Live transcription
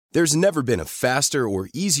There's never been a faster or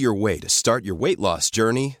easier way to start your weight loss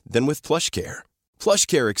journey than with PlushCare.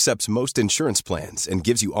 PlushCare accepts most insurance plans and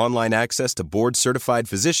gives you online access to board-certified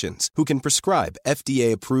physicians who can prescribe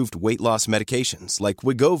FDA-approved weight loss medications like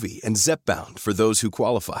Wegovy and Zepbound for those who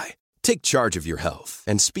qualify. Take charge of your health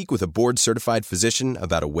and speak with a board-certified physician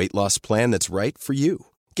about a weight loss plan that's right for you.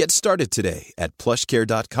 Get started today at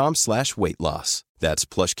plushcare.com/weightloss. That's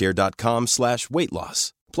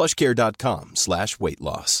plushcare.com/weightloss.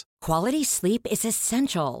 plushcare.com/weightloss. Quality sleep is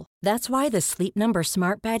essential. That's why the Sleep Number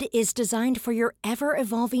Smart Bed is designed for your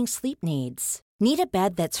ever-evolving sleep needs. Need a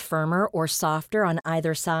bed that's firmer or softer on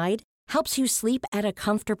either side? Helps you sleep at a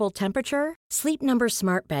comfortable temperature? Sleep Number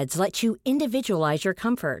Smart Beds let you individualize your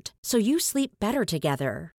comfort, so you sleep better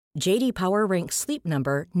together. JD Power ranks Sleep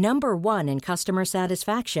Number #1 in customer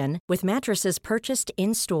satisfaction with mattresses purchased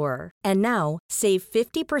in-store. And now, save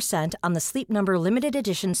 50% on the Sleep Number Limited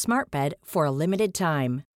Edition Smart Bed for a limited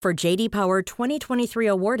time. For JD Power 2023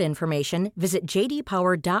 award information, visit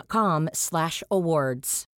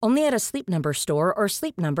jdpower.com/awards. Only at a Sleep Number store or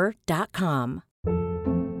sleepnumber.com.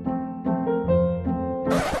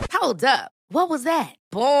 Hold up. What was that?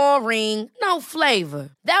 Boring. No flavor.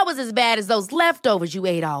 That was as bad as those leftovers you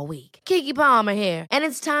ate all week. Keke Palmer here, and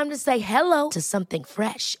it's time to say hello to something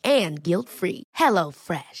fresh and guilt-free. Hello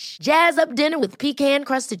Fresh. Jazz up dinner with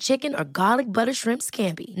pecan-crusted chicken or garlic butter shrimp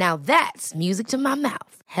scampi. Now that's music to my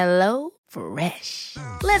mouth. Hello Fresh.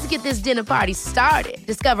 Let's get this dinner party started.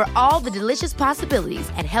 Discover all the delicious possibilities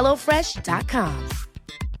at hellofresh.com.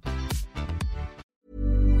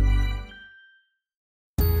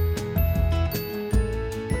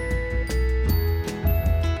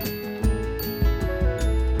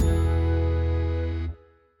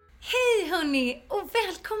 Hej hörni och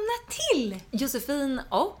välkomna till Josefin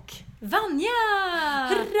och Vanja!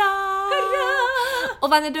 Hurra! Hurra! Och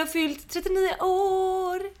Vanja, du har fyllt 39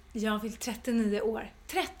 år. Jag har fyllt 39 år.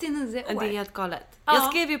 39 år. Det är helt galet. Ja. Jag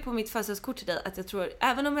skrev ju på mitt födelsedagskort till dig att jag tror,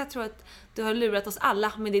 även om jag tror att du har lurat oss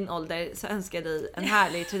alla med din ålder, så önskar jag dig en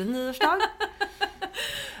härlig 39-årsdag.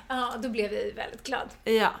 Ja, då blev jag väldigt glad.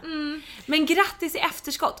 Ja. Men grattis i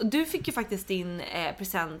efterskott. Du fick ju faktiskt din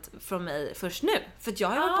present från mig först nu. För att jag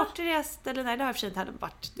har ju varit bortrest, eller nej, det har jag för sig inte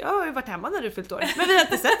varit. Jag har ju varit hemma när du fyllt år. Men vi har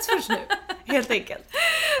inte setts först nu, helt enkelt.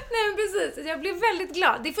 Nej men precis, jag blev väldigt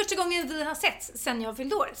glad. Det är första gången vi har setts sen jag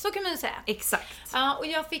fyllde år. Så kan man ju säga. Exakt. Ja, och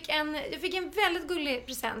jag fick en väldigt gullig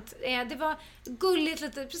present. Det var gulligt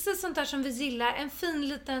lite, precis sånt där som vi gillar. En fin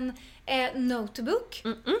liten notebook.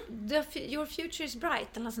 Your future is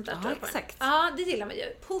bright eller något sånt där. Ja, exakt. Ja, det gillar man ju.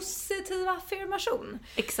 Positiv affirmation.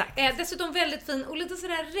 Exakt. Dessutom väldigt fin och lite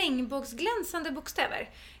sådär regnbågsglänsande bokstäver.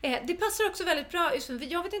 Det passar också väldigt bra.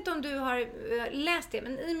 Jag vet inte om du har läst det,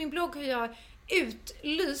 men i min blogg har jag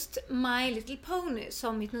utlyst My Little Pony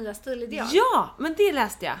som mitt nya stilideal. Ja, men det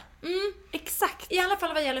läste jag. Exakt. I alla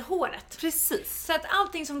fall vad gäller håret. Precis. Så att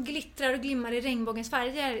allting som glittrar och glimmar i regnbågens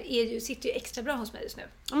färger sitter ju extra bra hos mig just nu.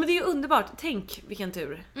 Ja, men det är ju underbart. Tänk vilken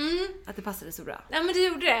tur att det passade så bra. Ja, men det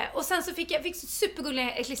gjorde det. Och sen så fick jag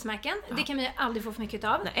supergulliga klistermärken. Ja. Det kan man ju aldrig få för mycket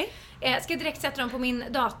av. Nej. Ska direkt sätta dem på min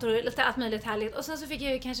dator, lite allt möjligt härligt. Och sen så fick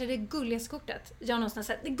jag ju kanske det gulligaste kortet jag någonsin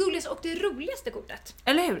sett. Det gulligaste och det roligaste kortet.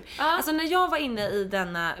 Eller hur? Ja. Alltså när jag var inne i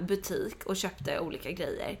denna butik och köpte olika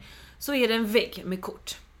grejer, så är det en vägg med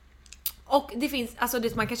kort. Och det finns, alltså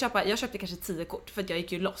det man kan köpa, jag köpte kanske 10 kort för att jag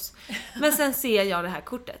gick ju loss. Men sen ser jag det här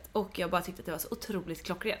kortet och jag bara tyckte att det var så otroligt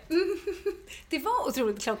klockrent. Det var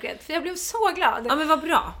otroligt klockrent, för jag blev så glad. Ja, men vad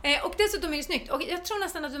bra. Och dessutom är det snyggt. Och jag tror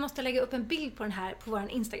nästan att vi måste lägga upp en bild på den här på vår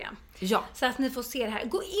Instagram. Ja. Så att ni får se det här.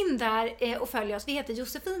 Gå in där och följ oss. Vi heter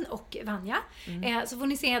Josefin och Vanja. Så får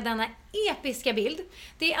ni se denna episka bild.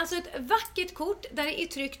 Det är alltså ett vackert kort där det är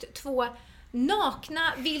tryckt 2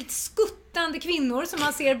 nakna, vilt skuttande kvinnor som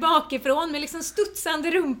man ser bakifrån med liksom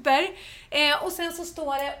studsande rumpor. Och sen så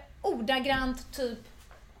står det ordagrant typ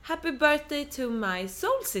Happy birthday to my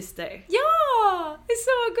soul sister. Ja, det är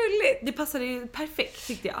så gulligt. Det passade ju perfekt,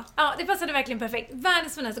 tyckte jag. Ja, det passade verkligen perfekt.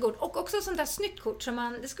 Världens finaste kort. Och också sånt där snyggt kort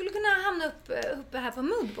som det skulle kunna hamna uppe här på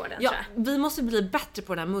moodboarden. Ja, tror jag. vi måste bli bättre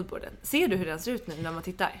på den här moodboarden. Ser du hur den ser ut nu när man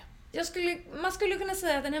tittar? Man skulle kunna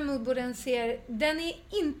säga att den här moodboarden den är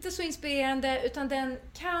inte så inspirerande, utan den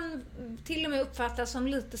kan till och med uppfattas som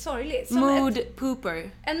lite sorglig. Som mood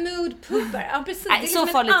pooper. En mood pooper, ja precis. Nej, det är så liksom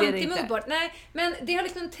farligt ett är det inte. anti-moodboard. Nej, men det har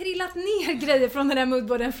liksom trillat ner grejer från den här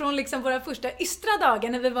moodboarden från liksom våra första ystra dagar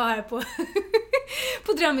när vi var här på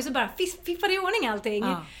på Drömmis och bara fiffade i ordning allting.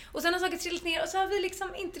 Ja. Och sen har saker trillat ner och så har vi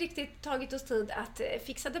liksom inte riktigt tagit oss tid att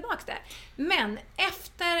fixa tillbaka det. Men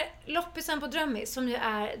efter loppisen på Drömmis, som ju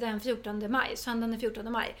är den 14 maj, söndagen den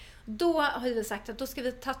 14 maj, då har vi sagt att då ska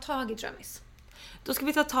vi ta tag i Drömmis. Då ska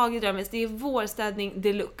vi ta tag i drömmen. Det är vårstädning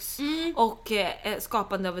deluxe. Och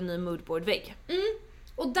skapande av en ny moodboard-vägg.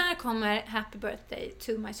 Och där kommer Happy Birthday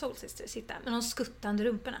to my soul sister sitta med de skuttande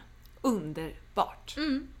rumporna. Underbart.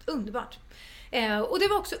 Underbart. Och det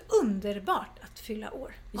var också underbart att fylla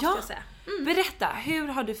år, måste jag säga. Berätta, hur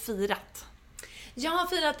har du firat? Jag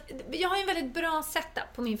har en väldigt bra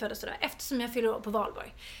setup på min födelsedag eftersom jag fyller år på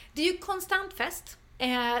valborg. Det är ju konstant fest.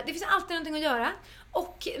 Det finns alltid någonting att göra.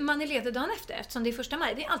 Och man är ledig dagen efter eftersom det är 1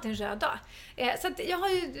 maj. Det är alltid en röd dag. Så att jag har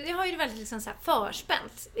ju det väldigt liksom så här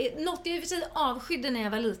förspänt. Något jag i och för sig avskydde när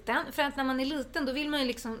jag var liten. För att när man är liten då vill man ju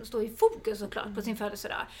liksom stå i fokus såklart på sin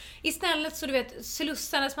födelsedag. Istället så du vet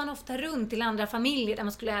slussades man ofta runt till andra familjer där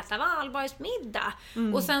man skulle äta valborgsmiddag.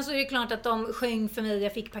 Och sen så är det klart att de sjöng för mig,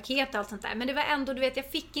 jag fick paket och allt sånt där. Men det var ändå, du vet,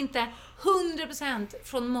 jag fick inte 100%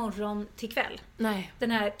 från morgon till kväll. Nej.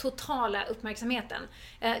 Den här totala uppmärksamheten.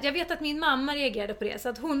 Jag vet att min mamma reagerade på det så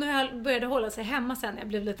att hon började hålla sig hemma sen när jag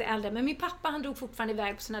blev lite äldre. Men min pappa han drog fortfarande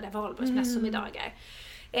iväg på såna där valborgsmässomiddagar.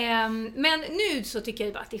 Men nu så tycker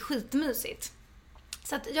jag bara att det är skitmysigt.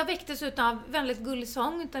 Så att jag väcktes utav väldigt gullig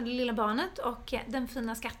sång utav det lilla barnet och den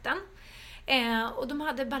fina skatten. Och de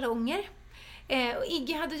hade ballonger. Och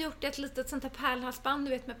Iggy hade gjort ett litet sånt här pärlhalsband, du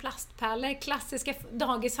vet med plastpärlor, klassiska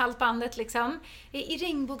dagishalsbandet liksom, i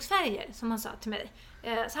regnbågsfärger som han sa till mig.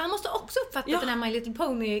 Så han måste också uppfatta den här My Little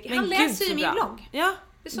Pony. Han läser ju min blogg. Ja,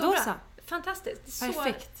 det är så bra. Så. Fantastiskt.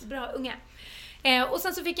 Perfekt. Så bra unge. Och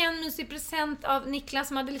sen så fick jag en mysig present av Niklas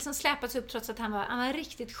som hade liksom släpats upp trots att han var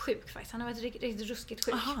riktigt sjuk faktiskt. Han har varit riktigt ruskigt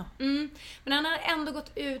sjuk. Men han har ändå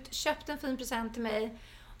gått ut, köpt en fin present till mig.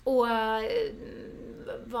 Och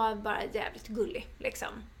var bara jävligt gullig liksom.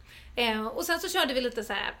 Och sen så körde vi lite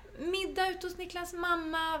så här middag ute hos Niklas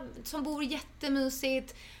mamma som bor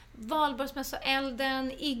jättemysigt.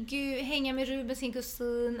 Valborgsmässoelden, Iggy hänga med Ruben, sin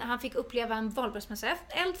kusin. Han fick uppleva en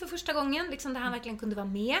valborgsmässoeld för första gången liksom, där han verkligen kunde vara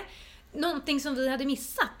med. Någonting som vi hade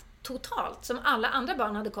missat totalt, som alla andra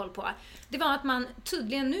barn hade koll på. Det var att man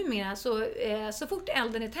tydligen numera så fort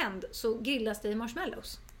elden är tänd så grillas det i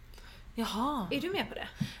marshmallows. Jaha. Är du med på det?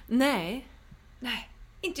 Nej,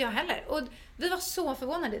 inte jag heller. Och vi var så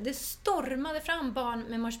förvånade. Det stormade fram barn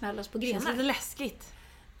med marshmallows på grenar. Det känns lite läskigt.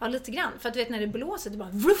 Ja, lite grann. För att du vet när det blåser, det bara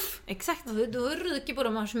ruff. Exakt. Då ryker både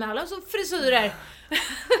marshmallows och frisyrer.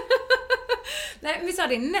 Nej, vi sa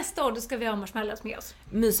det, nästa år då ska vi ha marshmallows med oss.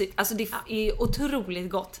 Mysigt. Alltså det är otroligt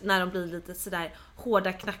gott när de blir lite sådär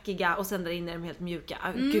hårda, knackiga och sen där inne är de helt mjuka.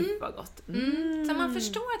 Gud vad gott. Så man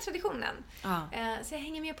förstår traditionen. Så jag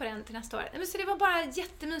hänger med på den till nästa år. Men så det var bara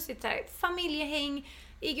jättemysigt där. Familjehäng.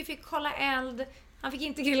 Iggy fick kolla eld. Han fick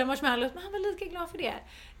inte grilla marshmallows, men han var lika glad för det.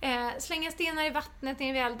 Slänga stenar i vattnet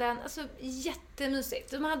nere vid elden. Alltså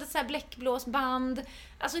jättemysigt. De hade så här bläckblåsband.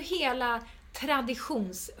 Alltså hela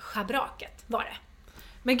traditionsschabraket var det.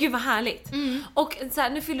 Men gud vad härligt. Och så här,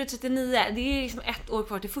 nu fyller du 39. Det är liksom 1 år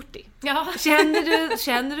kvar till 40. Ja.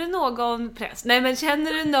 Känner du någon press? Nej, men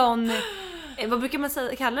känner du någon, vad brukar man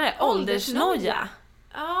kalla det? Åldersnoja?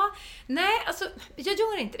 Ja, nej, alltså jag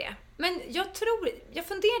gör inte det. Men jag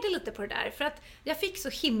funderade lite på det där. För att jag fick så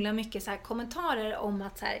himla mycket så här kommentarer om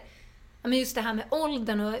att så här, men just det här med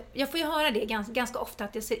åldern, och jag får ju höra det ganska ofta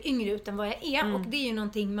att jag ser yngre ut än vad jag är. Och det är ju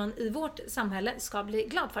någonting man i vårt samhälle ska bli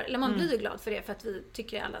glad för. Eller man blir ju glad för det för att vi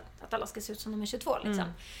tycker att alla ska se ut som de är 22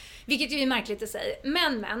 liksom. Vilket ju är märkligt i sig.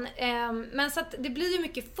 Men så att det blir ju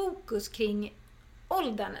mycket fokus kring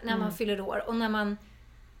åldern när man fyller år. Och när man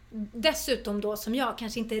dessutom då som jag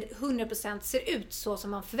kanske inte 100% ser ut så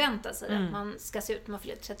som man förväntar sig att man ska se ut när man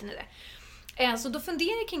fyller 39. Så då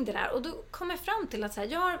funderar jag kring det där och då kom jag fram till att så här,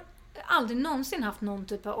 jag har aldrig någonsin haft någon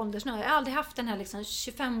typ av åldersnöje. Jag har aldrig haft den här liksom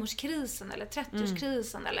 25-årskrisen eller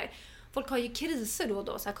 30-årskrisen eller folk har ju kriser då och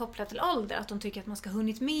då så här, kopplat till ålder, att de tycker att man ska ha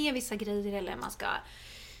hunnit med vissa grejer eller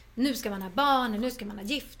nu ska man ha barn, nu ska man ha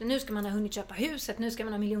gift, nu ska man ha hunnit köpa huset, nu ska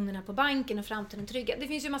man ha miljonerna på banken och framtiden trygga. Det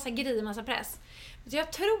finns ju massa grejer, massa press. Så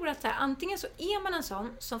jag tror att så här, antingen så är man en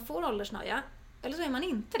sån som får åldersnöja eller så är man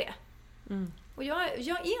inte det. Och jag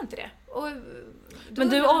är inte det. Och men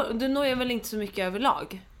du nojar väl inte så mycket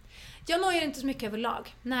överlag? Jag nojar inte så mycket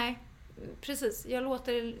överlag. Nej, precis. Jag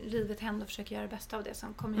låter livet hända och försöker göra det bästa av det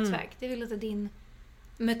som kommer i väg. Det är väl lite din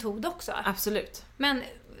metod också. Absolut. Men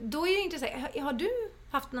då är jag intresserad. Har du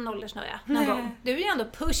haft någon åldersnöja någon gång? Du är ju ändå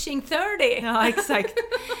pushing 30. Ja, exakt.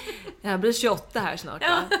 Jag blir 28 här snart.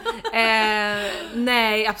 Ja.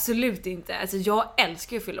 Nej, absolut inte. Alltså, jag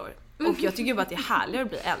älskar ju fylla år. Och jag tycker bara att det är härligare att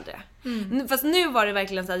bli äldre. Fast nu var det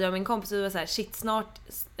verkligen så att jag och min kompis var så här, shit snart,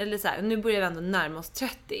 eller så här, nu börjar vi ändå närma oss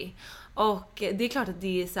 30. Och det är klart att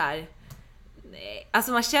det är så här,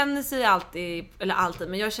 alltså man känner sig alltid,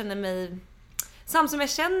 men jag känner mig Samt som jag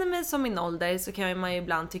känner mig som min ålder så kan man ju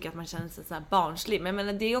ibland tycka att man känner sig så här barnslig. Men jag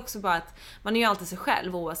menar, det är också bara att man är ju alltid sig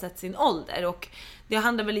själv oavsett sin ålder. Och det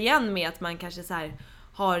handlar väl igen med att man kanske så här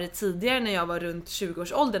har tidigare när jag var runt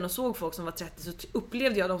 20-årsåldern och såg folk som var 30 så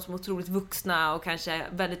upplevde jag dem som otroligt vuxna och kanske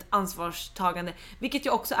väldigt ansvarstagande, vilket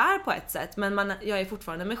jag också är på ett sätt, men jag är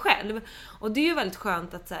fortfarande mig själv. Och det är ju väldigt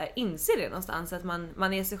skönt att så här, inse det någonstans, att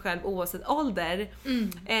man är sig själv oavsett ålder.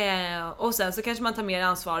 Och sen så kanske man tar mer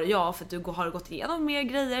ansvar, för att du har gått igenom mer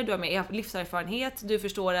grejer, du har mer livserfarenhet, du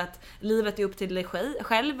förstår att livet är upp till dig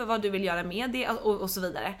själv, vad du vill göra med det och så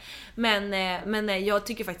vidare. Men jag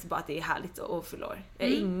tycker faktiskt bara att det är härligt och förlor.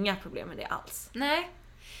 Inga problem med det alls. Nej.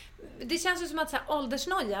 Det känns ju som att så här,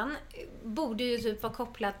 åldersnojan borde ju typ vara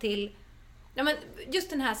kopplad till men just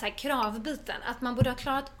den här, så här kravbiten. Att man borde ha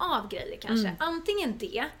klarat av grejer kanske. Antingen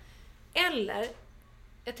det, eller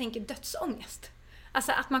jag tänker dödsångest.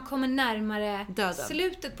 Alltså att man kommer närmare döden.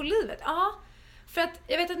 Slutet på livet. Ja, för att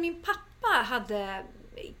jag vet att min pappa hade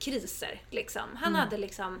kriser liksom. Han hade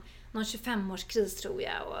liksom någon 25-årskris tror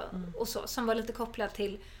jag och så, som var lite kopplad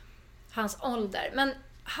till hans ålder. Men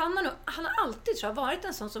han har alltid tror jag varit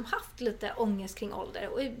en sån som haft lite ångest kring ålder.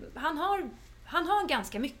 Och han har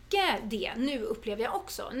ganska mycket det. Nu upplever jag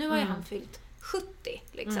också. Nu har ju han fyllt 70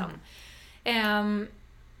 liksom.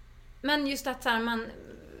 Men just att så här, man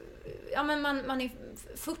är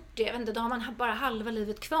 40, jag vet inte, då har man bara halva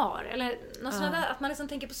livet kvar. Eller något sånt där, att man liksom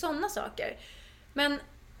tänker på sådana saker. Men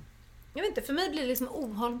jag vet inte, för mig blir det liksom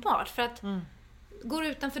ohållbart. För att går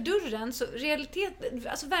utanför dörren så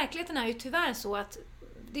verkligheten är ju tyvärr så att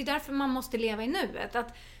det är därför man måste leva i nuet.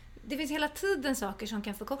 Att det finns hela tiden saker som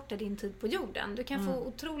kan förkorta din tid på jorden. Du kan få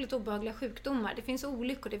otroligt obehagliga sjukdomar. Det finns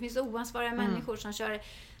olyckor, det finns oansvariga människor som kör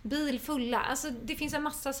bil fulla. Alltså det finns en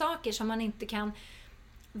massa saker som man inte kan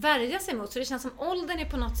värja sig mot. Så det känns som åldern är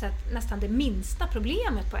på något sätt nästan det minsta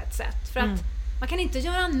problemet på ett sätt. För att man kan inte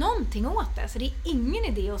göra någonting åt det. Så det är ingen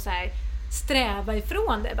idé att så här sträva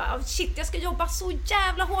ifrån det. Bara, shit, jag ska jobba så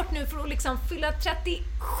jävla hårt nu för att liksom fylla 37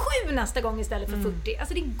 nästa gång istället för 40.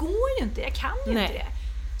 Alltså det går ju inte, jag kan ju inte det.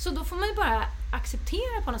 Så då får man ju bara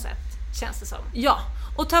acceptera på något sätt, känns det som. Ja,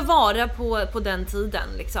 och ta vara på den tiden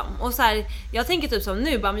liksom. Och så här, jag tänker typ som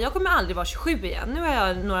nu, men jag kommer aldrig vara 27 igen. Nu har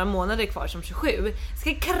jag några månader kvar som 27. Ska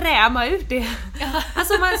jag kräma ut det?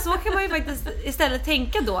 Alltså så kan man ju faktiskt istället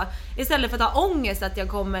tänka då. Istället för att ha ångest att jag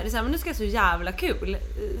kommer, så här, men nu ska jag så jävla kul.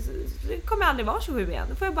 Nu kommer jag aldrig vara 27 igen.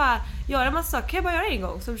 Då får jag bara göra en massa saker. Kan jag bara göra en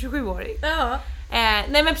gång som 27-åring. Ja.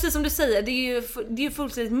 Nej men precis som du säger, det är ju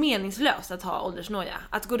fullständigt meningslöst att ha åldersnoja.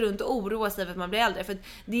 Att gå runt och oroa sig för att man blir äldre. För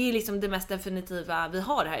det är liksom det mest definitiva vi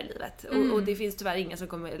har här i livet. Och det finns tyvärr ingen som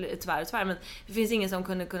kommer, tyvärr, men det finns ingen som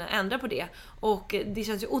kunna ändra på det. Och det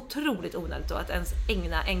känns ju otroligt onödigt då att ens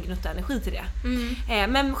ägna en gnutta energi till det.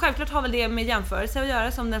 Men självklart har väl det med jämförelse att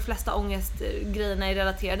göra, som de flesta ångestgrejerna är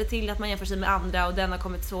relaterade till. Att man jämför sig med andra och den har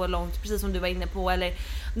kommit så långt, precis som du var inne på. Eller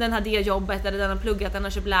den har det jobbet, eller den har pluggat, den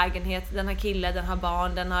har köpt lägenhet, den har kille, den har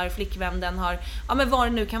barn, den har flickvän, den har, ja men vad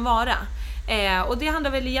det nu kan vara. Och det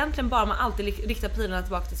handlar väl egentligen bara om att alltid rikta pilarna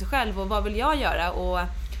tillbaka till sig själv. Och vad vill jag göra? Och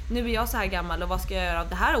nu är jag så här gammal och vad ska jag göra av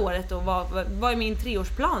det här året? Och vad är min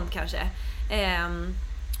 3-årsplan kanske?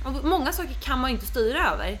 Och många saker kan man inte styra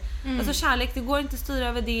över. Alltså kärlek, det går inte att styra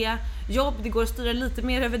över det. Jobb, det går att styra lite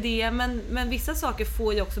mer över det. Men vissa saker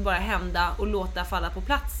får ju också bara hända och låta falla på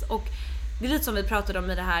plats. Och det är lite som vi pratade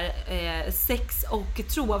om i det här sex- och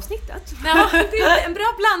troavsnittet. Ja, det är en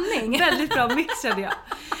bra blandning. Väldigt bra mix, kände jag.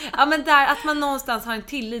 Ja, men där att man någonstans har en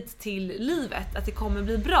tillit till livet, att det kommer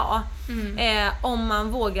bli bra. Om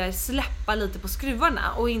man vågar släppa lite på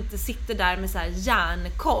skruvarna och inte sitter där med så här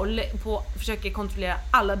järnkoll på, försöker kontrollera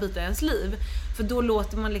alla bitar i ens liv. För då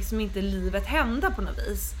låter man liksom inte livet hända på något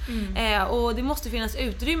vis. Och det måste finnas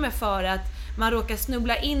utrymme för att man råkar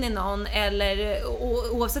snubbla in i någon, eller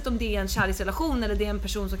oavsett om det är en kärleksrelation eller det är en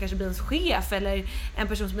person som kanske blir ens chef, eller en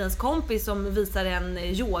person som blir ens kompis som visar en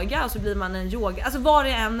yoga och så blir man en yoga. Alltså vad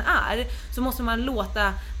det än är, så måste man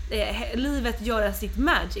låta livet göra sitt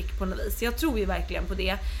magic på något vis. Jag tror ju verkligen på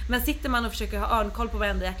det. Men sitter man och försöker ha örnkoll på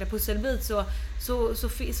varenda jäkla pusselbit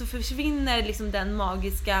så försvinner liksom den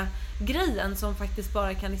magiska grejen som faktiskt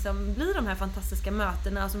bara kan liksom bli de här fantastiska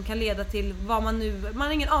mötena som kan leda till vad man har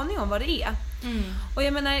ingen aning om vad det är. Och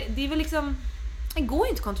jag menar, det är väl liksom, det går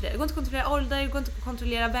inte att kontrollera. Det går inte att kontrollera ålder, det går inte att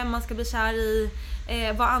kontrollera vem man ska bli kär i,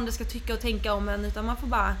 vad andra ska tycka och tänka om en, utan man får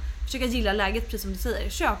bara försöka gilla läget, precis som du säger.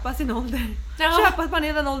 Köpa sin ålder. Ja. Köpa att man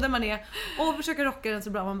är den ålder man är. Och försöka rocka den så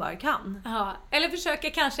bra man bara kan. Ja. Eller försöka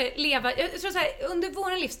kanske leva. Jag tror så här, under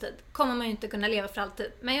vår livstid kommer man ju inte kunna leva för alltid.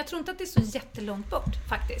 Men jag tror inte att det är så jättelångt bort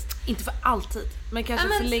faktiskt. Inte för alltid. Men kanske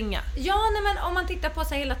för länge. Ja, nej, men om man tittar på så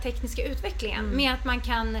här, hela tekniska utvecklingen. Med att man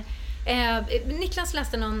kan Niklas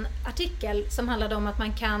läste någon artikel som handlade om att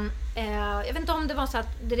man kan, jag vet inte om det var så att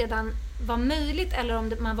det redan var möjligt eller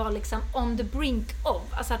om man var liksom on the brink of,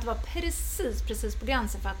 alltså att det var precis på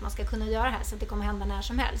gränsen för att man ska kunna göra det här, så att det kommer hända när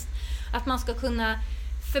som helst. Att man ska kunna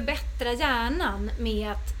förbättra hjärnan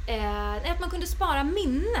med att man kunde spara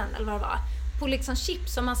minnen eller vad det var, på liksom chip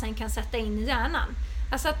som man sen kan sätta in i hjärnan.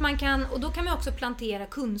 Alltså att man kan, och då kan man också plantera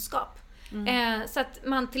kunskap. Så att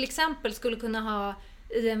man till exempel skulle kunna ha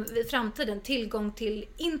i framtiden tillgång till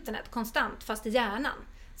internet konstant, fast i hjärnan.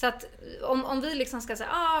 Så att om vi liksom ska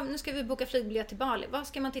säga, nu ska vi boka flygbiljett till Bali. Vad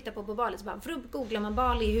ska man titta på Bali? Så bara googlar man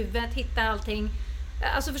Bali i huvudet, hittar allting.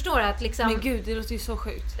 Alltså förstår du att liksom... Men gud, det låter ju så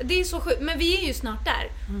sjukt. Det är så sjukt, men vi är ju snart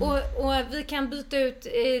där. Och vi kan byta ut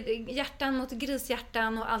hjärtan mot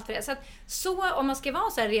grishjärtan och allt för det. Så om man ska vara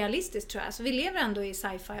så här realistisk, tror jag, så vi lever ändå i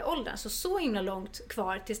sci-fi-åldern. Så himla långt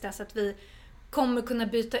kvar tills dess att vi kommer kunna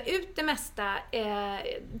byta ut det mesta,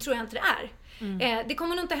 tror jag inte det är. Det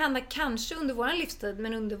kommer nog inte hända kanske under vår livstid,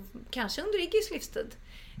 men kanske under Iggys livstid.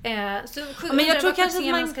 Så men jag tror kanske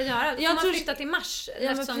att man ska göra. Jag tror flytta till Mars,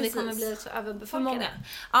 eftersom vi kommer bli så överbefolkade.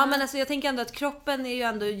 Ja, men alltså jag tänker ändå att kroppen är ju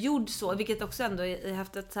ändå gjord så, vilket också ändå är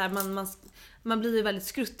häftigt så här, man blir ju väldigt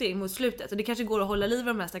skruttig mot slutet, och det kanske går att hålla liv i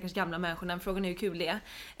de här stackars gamla människorna. Frågan är hur kul det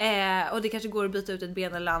är. Och det kanske går att byta ut ett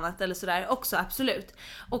ben eller annat eller sådär också, absolut.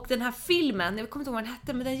 Och den här filmen, jag kommer inte ihåg vad den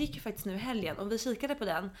hette, men den gick ju faktiskt nu i helgen och vi kikade på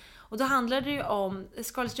den. Och då handlade det ju om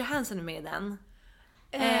Scarlett Johansson är med i den.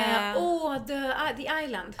 The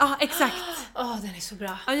Island. Ja, exakt. Den är så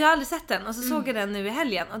bra. Ja, jag har aldrig sett den, och så såg jag den nu i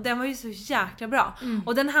helgen och den var ju så jäkla bra.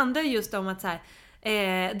 Och den handlar just om att så här,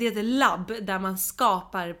 det är ett labb där man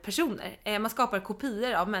skapar personer. Man skapar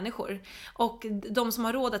kopior av människor. Och de som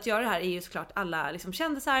har råd att göra det här är ju såklart alla liksom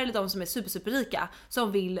kändisar, eller de som är superrika,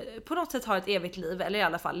 som vill på något sätt ha ett evigt liv, eller i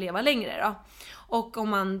alla fall leva längre då. Och om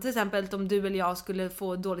man till exempel, om du eller jag skulle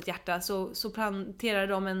få dåligt hjärta, så planterar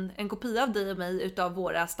de en kopia av dig och mig utav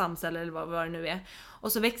våra stamceller eller vad det nu är.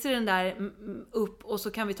 Och så växer den där upp, och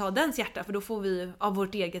så kan vi ta dens hjärta, för då får vi av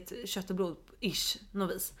vårt eget kött och blod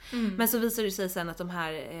novis. Men så visar det sig sen att de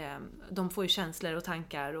här de får ju känslor och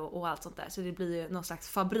tankar och allt sånt där, så det blir ju någon slags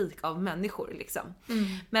fabrik av människor liksom.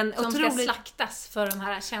 Men som ska slaktas för de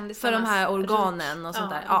här kändisarna, för de här organen och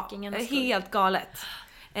sånt där. Ja, helt galet.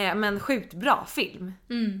 Men sjukt bra film.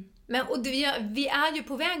 Men och vi är ju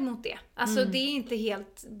på väg mot det. Alltså det är inte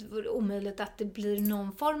helt omöjligt att det blir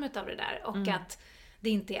någon form av det där, och att det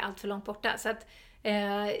inte är allt för långt borta. Så att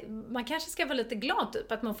man kanske ska vara lite glad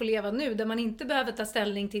typ att man får leva nu, där man inte behöver ta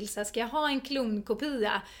ställning till så här, ska jag ha en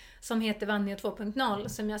klonkopia som heter Vanja 2.0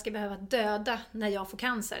 som jag ska behöva döda när jag får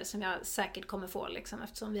cancer, som jag säkert kommer få liksom,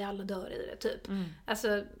 eftersom vi alla dör i det typ.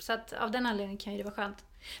 Alltså, så att av den anledningen kan ju det vara skönt.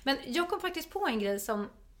 Men jag kom faktiskt på en grej som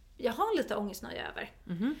jag har lite ångestnöja över.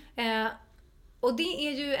 Och det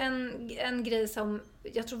är ju en grej som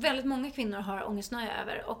jag tror väldigt många kvinnor har ångestnöja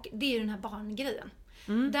över, och det är ju den här barngrejen.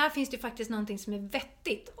 Där finns det ju faktiskt någonting som är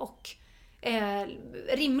vettigt och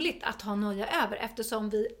rimligt att ha noja över, eftersom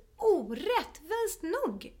vi orättvist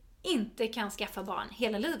nog inte kan skaffa barn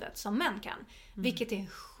hela livet som män kan. Vilket är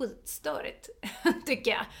skitstörigt,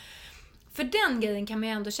 tycker jag. För den grejen kan man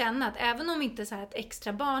ju ändå känna att även om inte så här ett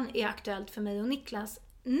extra barn är aktuellt för mig och Niklas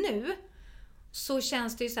nu, så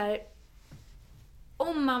känns det ju så här,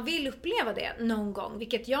 om man vill uppleva det någon gång,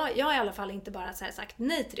 vilket jag har i alla fall inte bara så här sagt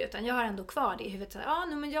nej till det, utan jag har ändå kvar det i huvudet så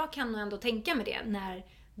här, men jag kan nog ändå tänka mig det när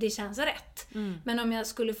det känns rätt. Men om jag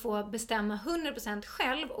skulle få bestämma 100%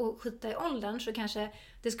 själv och skita i åldern, så kanske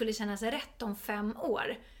det skulle kännas rätt om 5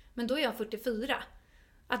 år. Men då är jag 44.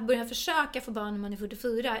 Att börja försöka få barn när man är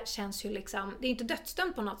 44 känns ju liksom, det är inte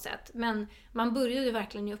dödsdömt på något sätt, men man börjar ju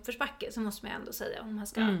verkligen i uppförsbacke, så måste man ändå säga, om man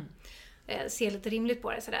ska se lite rimligt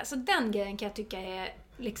på det sådär. Så den grejen kan jag tycka är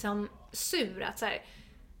liksom sur, att så här,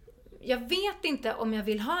 jag vet inte om jag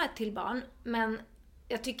vill ha ett till barn, men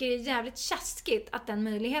jag tycker det är jävligt tjaskigt att den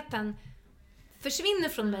möjligheten försvinner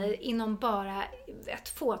från mig inom bara ett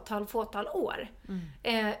fåtal år,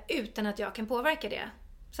 utan att jag kan påverka det.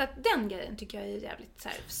 Så att den grejen tycker jag är jävligt så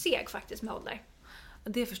här seg faktiskt med ålder.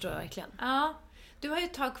 Det förstår jag verkligen. Ja, du har ju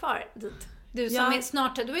ett tag kvar dit. Du har ju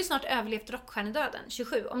snart överlevt rockstjärnedöden,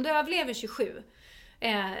 27. Om du överlever 27,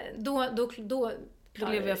 då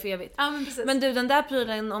lever jag för evigt. Ja, men precis. Men du, den där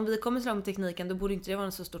prylen, om vi kommer så långt med tekniken, då borde inte det vara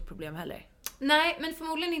något så stort problem heller. Nej, men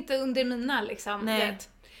förmodligen inte under mina liksom. Nej,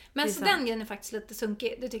 men så den grejen är faktiskt lite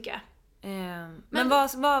sunkig, det tycker jag. Men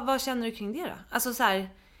vad känner du kring det då? Alltså så här,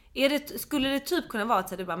 skulle det typ kunna vara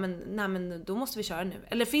att du bara, men då måste vi köra nu?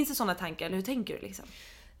 Eller finns det sådana tankar, eller hur tänker du liksom?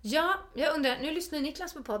 Ja, jag undrar, nu lyssnar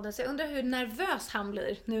Niklas på podden, så jag undrar hur nervös han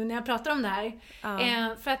blir nu när jag pratar om det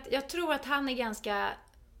här. För att jag tror att han är ganska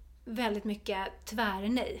väldigt mycket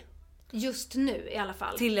tvärnej. Just nu i alla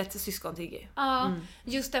fall. Till ett syskon till Iggy. Ja,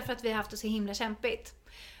 just därför att vi har haft det så himla kämpigt.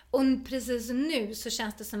 Och precis nu så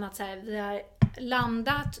känns det som att så här, vi har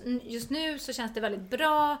landat. Just nu så känns det väldigt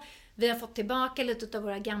bra. Vi har fått tillbaka lite av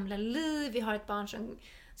våra gamla liv. Vi har ett barn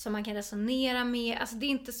som man kan resonera med. Alltså det är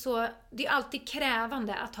inte så, det är alltid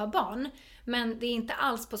krävande att ha barn. Men det är inte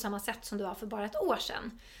alls på samma sätt som det var för bara ett år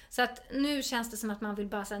sedan. Så att nu känns det som att man vill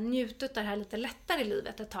bara så här, njuta av det här lite lättare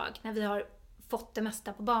livet ett tag. När vi har fått det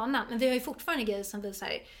mesta på banan. Men vi har ju fortfarande grejer som vi så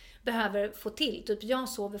här, behöver få till. Typ jag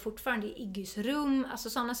sover fortfarande i Iggys rum. Alltså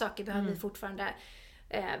sådana saker behöver vi fortfarande.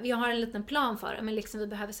 Vi har en liten plan för det. Men liksom vi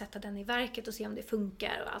behöver sätta den i verket och se om det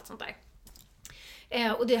funkar och allt sånt där.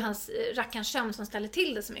 Och det är hans rackarns sömn som ställer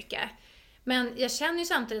till det så mycket. Men jag känner ju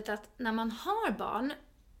samtidigt att när man har barn.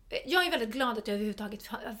 Jag är väldigt glad att jag överhuvudtaget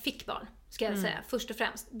fick barn. Ska jag säga. Först och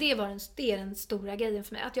främst. Det är den stora grejen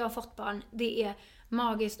för mig. Att jag har fått barn. Det är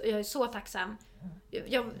magiskt och jag är så tacksam.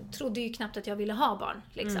 Jag trodde ju knappt att jag ville ha barn.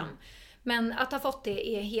 Liksom. Men att ha fått det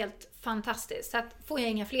är helt fantastiskt. Så att får jag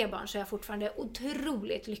inga fler barn så är jag fortfarande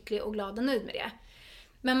otroligt lycklig och glad och nöjd med det.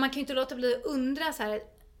 Men man kan ju inte låta bli att undra så här,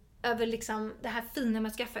 över liksom det här fina med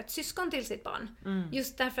att skaffa ett syskon till sitt barn.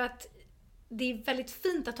 Just därför att det är väldigt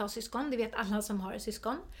fint att ha syskon. Det vet alla som har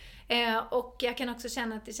syskon. Och jag kan också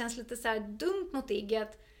känna att det känns lite så här dumt mot Iggy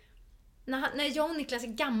att när jag och Niklas är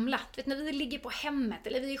gamla, vet, när vi ligger på hemmet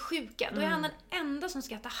eller vi är sjuka, då är han den enda som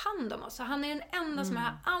ska ta hand om oss. Så han är den enda som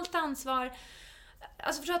har allt ansvar.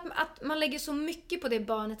 Alltså för att man lägger så mycket på det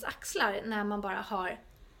barnets axlar när man bara har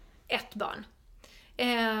ett barn.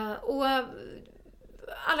 Och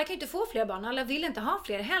alla kan ju inte få fler barn, alla vill inte ha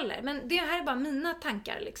fler heller. Men det här är bara mina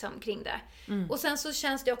tankar liksom, kring det. Och sen så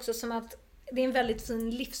känns det också som att det är en väldigt fin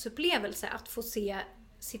livsupplevelse att få se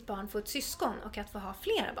sitt barn få ett syskon och att få ha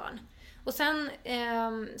flera barn. Och sen,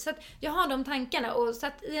 så att jag har de tankarna. Och så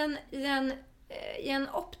att i en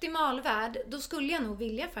optimal värld, då skulle jag nog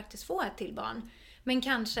vilja faktiskt få ett till barn. Men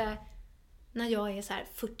kanske när jag är så här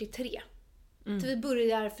 43. Så vi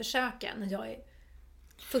börjar försöka när jag är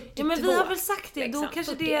 42. Ja, men vi har väl sagt det, liksom, då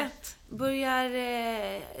kanske 41. det börjar,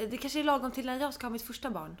 det kanske är lagom till när jag ska ha mitt första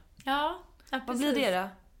barn. Ja, Vad blir det då?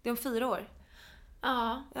 Det är om 4 år.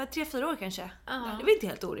 Ja. 3-4 år kanske. Ja. Det är inte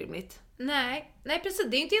helt orimligt. Nej, precis.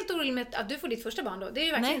 Det är inte helt orimligt att du får ditt första barn då. Det är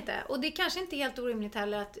ju verkligen inte. Och det är kanske inte helt orimligt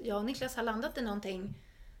heller att jag och Niklas har landat i någonting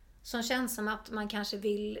som känns som att man kanske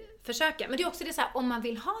vill försöka. Men det är också det så här, om man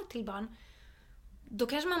vill ha ett till barn, då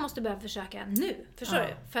kanske man måste börja försöka nu. Förstår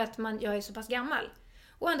du? För att jag är så pass gammal.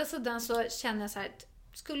 Å andra sidan så känner jag så här att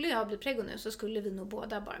skulle jag bli preggo nu så skulle vi nog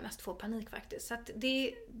båda bara mest få panik faktiskt. Så att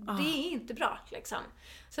det är inte bra liksom.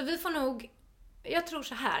 Så vi får nog, jag tror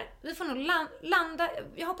så här, vi får nog landa,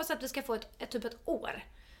 jag hoppas att vi ska få ett år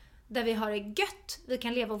där vi har det gött, vi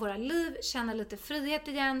kan leva våra liv, känna lite frihet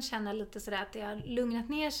igen, känna lite sådär att det har lugnat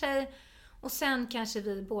ner sig. Och sen kanske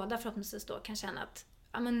vi båda förhoppningsvis då kan känna att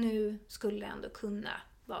ja, men nu skulle det ändå kunna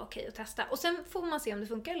vara okej att testa. Och sen får man se om det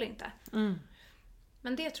funkar eller inte.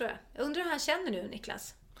 Men det tror jag. Jag undrar hur han känner nu,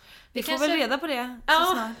 Niklas. Vi får väl reda på det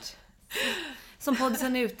så snart. Som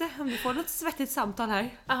poddisen är ute. Om vi får något svettigt samtal här.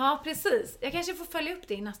 Ja, precis. Jag kanske får följa upp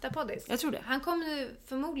det i nästa poddis. Jag tror det. Han kommer ju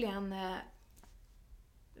förmodligen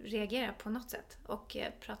reagera på något sätt. Och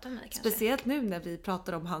prata med mig kanske. Speciellt nu när vi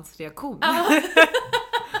pratar om hans reaktion.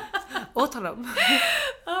 Åt honom.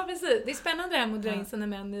 Ja, precis. Det är spännande det här med att dra in såna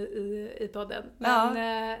män i podden. Men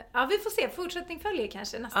ja, vi får se. Fortsättning följer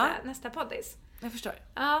kanske nästa poddis. Jag förstår.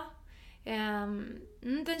 Ja.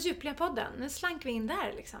 Den djupliga podden. Nu slank vi in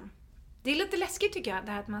där liksom. Det är lite läskigt tycker jag.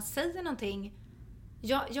 Det här att man säger någonting.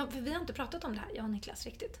 För vi har inte pratat om det här, jag och Niklas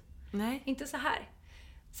riktigt. Nej. Inte så här.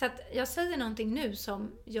 Så att jag säger någonting nu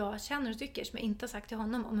som jag känner och tycker som jag inte har sagt till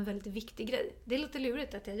honom om en väldigt viktig grej. Det är lite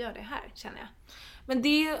lurigt att jag gör det här, känner jag. Men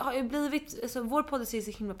det har ju blivit, alltså vår poddis är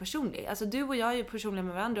så himla personlig. Alltså du och jag är ju personliga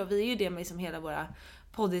med varandra och vi är ju det med som hela våra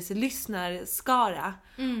poddis lyssnarskara.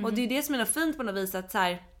 Och det är det som är något fint på något vis att så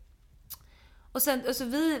här. Och sen, alltså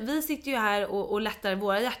vi sitter ju här och lättar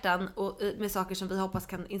våra hjärtan och, med saker som vi hoppas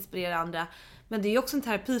kan inspirera andra. Men det är ju också en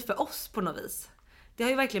terapi för oss på något vis. Det har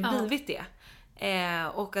ju verkligen blivit det.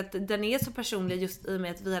 Och att den är så personlig just i och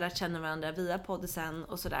med att vi har lärt känna varandra via poddisen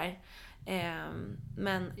och sådär.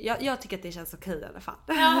 Men jag tycker att det känns okej i alla fall.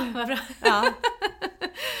 Ja, vad bra. Ja.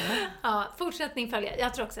 Ja, fortsättning följer.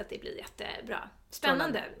 Jag tror också att det blir jättebra.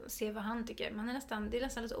 Spännande att se vad han tycker. Det är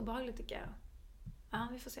nästan lite obehagligt tycker jag. Ja,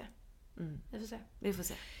 vi får se. Vi får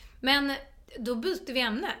se. Men då byter vi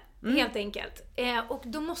ämne helt enkelt. Och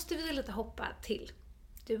då måste vi lite hoppa till.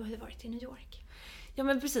 Du har ju varit i New York. Ja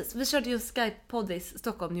men precis, vi körde ju Skype-poddis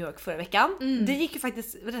Stockholm, New York förra veckan. Det gick ju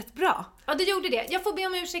faktiskt rätt bra. Ja, det gjorde det. Jag får be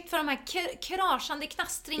om ursäkt för de här kraschande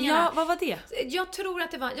knastringarna. Ja, vad var det? Jag tror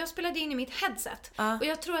att det var, jag spelade in i mitt headset. Och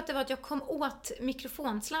jag tror att det var att jag kom åt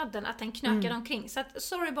mikrofonsladden, att den knökade omkring. Så att,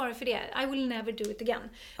 sorry bara för det. I will never do it again.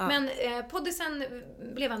 Men poddisen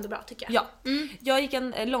blev ändå bra tycker jag. Ja, jag gick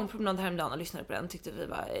en lång promenad häromdagen och lyssnade på den. Tyckte vi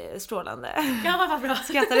var strålande. Ja, vad bra.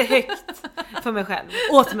 Skrattade högt för mig själv,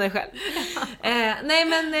 åt mig själv. Nej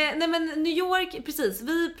men New York, precis.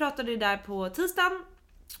 Vi pratade där på tisdagen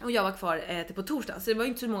och jag var kvar till på torsdag. Så det var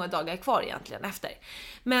inte så många dagar kvar egentligen efter.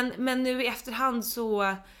 Men nu i efterhand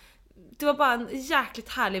så det var bara en jäkligt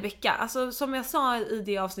härlig vecka. Alltså som jag sa i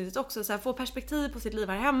det avsnittet också, så här, få perspektiv på sitt liv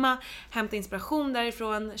här hemma, hämta inspiration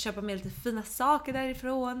därifrån, köpa med lite fina saker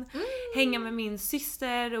därifrån, hänga med min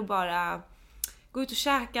syster och bara gå ut och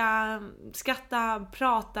käka, skratta,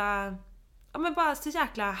 prata. Ja men bara så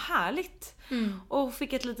jäkla härligt. Och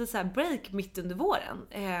fick ett litet så här break mitt under våren.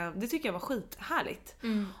 Det tycker jag var skithärligt.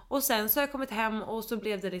 Och sen så har jag kommit hem och så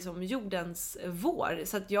blev det liksom jordens vår.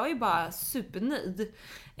 Så att jag är bara supernöjd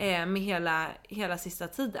med hela sista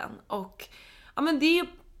tiden. Och ja men det är ju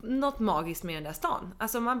något magiskt med den där stan.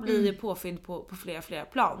 Alltså man blir ju påfylld på flera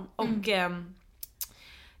plan. Och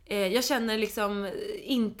jag känner liksom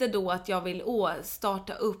inte då att jag vill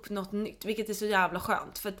starta upp något nytt, vilket är så jävla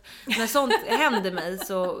skönt. För att när sånt händer mig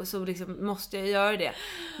så liksom måste jag göra det.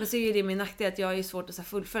 Men så är det min nackdel att jag är svårt att så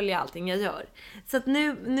fullfölja allting jag gör. Så att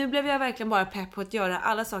nu blev jag verkligen bara pepp på att göra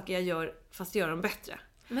alla saker jag gör, fast göra dem bättre.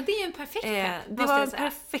 Men det är ju en perfekt pepp, det var en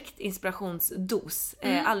perfekt inspirationsdos.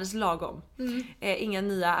 Alldeles lagom. Inga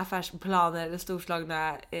nya affärsplaner eller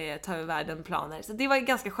storslagna ta över världen planer. Så det var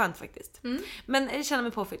ganska skönt faktiskt. Men jag känner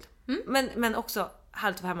mig påfylld. Men också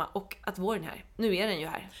härligt att vara hemma och att våren är här. Nu är den ju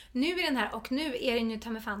här. Nu är den här och nu är den ju ta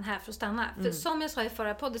mig fan här för att stanna. För som jag sa i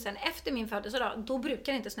förra podden, efter min födelsedag, då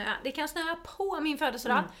brukar det inte snöa. Det kan snöa på min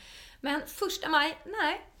födelsedag. Men 1 maj,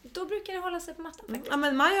 nej, då brukar det hålla sig på mattan faktiskt. Ja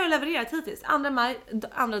men maj har levererat hittills. 2 maj,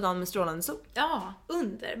 andra dagen med strålande sol. Ja,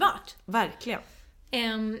 underbart. Verkligen.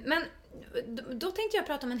 Men då tänkte jag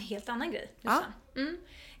prata om en helt annan grej.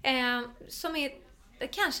 Som är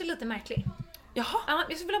kanske lite märklig. Jaha. Ja,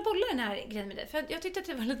 jag skulle vilja bolla den här grejen med dig, för jag tyckte att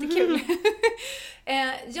det var lite kul.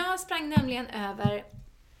 Jag sprang nämligen över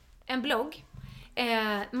en blogg,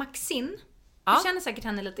 Maxine. Du känner säkert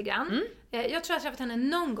henne lite grann. Jag tror jag har träffat henne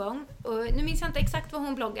någon gång. Och nu minns jag inte exakt vad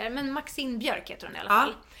hon bloggar, men Maxine Björk heter hon i alla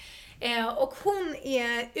fall. Och hon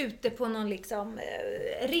är ute på någon liksom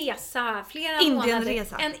resa, flera månader.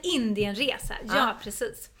 En Indienresa, ja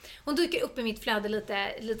precis. Hon dyker upp i mitt flöde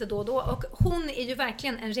lite då och då. Och hon är ju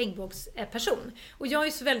verkligen en regnbågsperson. Och jag är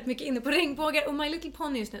ju så väldigt mycket inne på regnbågar och My Little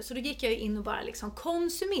Pony just nu. Så då gick jag ju in och bara liksom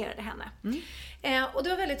konsumerade henne. Och det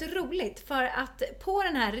var väldigt roligt för att på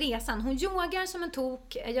den här resan, hon yogar som en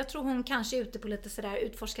tok. Jag tror hon kanske är ute på lite sådär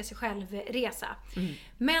utforska sig själv-resa.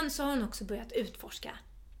 Men så har hon också börjat utforska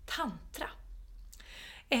tantra.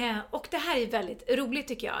 Och det här är väldigt roligt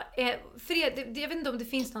tycker jag. För jag vet inte om det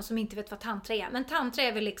finns någon som inte vet vad tantra är. Men tantra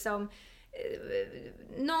är väl liksom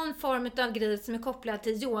någon form av grej som är kopplad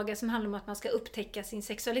till yoga, som handlar om att man ska upptäcka sin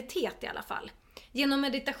sexualitet i alla fall. Genom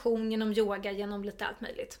meditation, genom yoga, genom lite allt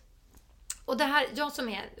möjligt. Och det här, jag som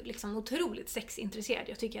är liksom otroligt sexintresserad,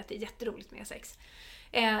 jag tycker att det är jätteroligt med sex.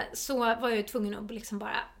 Så var jag ju tvungen att liksom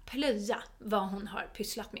bara plöja vad hon har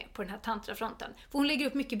pysslat med på den här tantrafronten. För hon lägger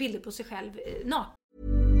upp mycket bilder på sig själv naken.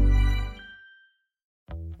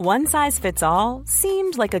 One size fits all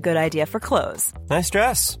seemed like a good idea for clothes. Nice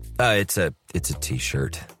dress. It's a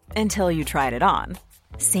t-shirt. Until you tried it on.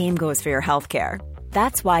 Same goes for your healthcare.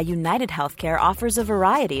 That's why United Healthcare offers a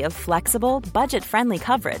variety of flexible, budget-friendly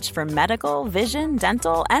coverage for medical, vision,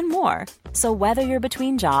 dental, and more. So whether you're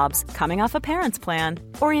between jobs, coming off a parent's plan,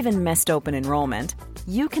 or even missed open enrollment,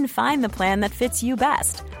 you can find the plan that fits you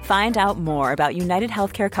best. Find out more about United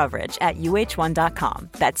Healthcare coverage at uh1.com.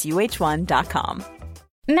 That's uh1.com.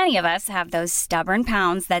 Many of us have those stubborn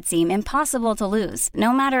pounds that seem impossible to lose,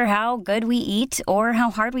 no matter how good we eat or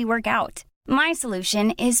how hard we work out. My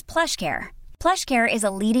solution is PlushCare. PlushCare is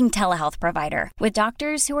a leading telehealth provider with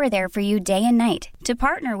doctors who are there for you day and night to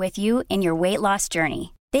partner with you in your weight loss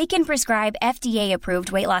journey. They can prescribe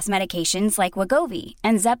FDA-approved weight loss medications like Wegovy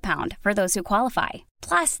and Zepbound for those who qualify.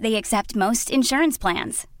 Plus, they accept most insurance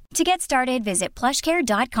plans. To get started, visit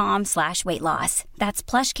plushcare.com/weightloss. That's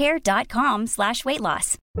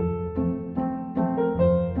plushcare.com/weightloss.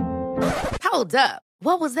 Hold up.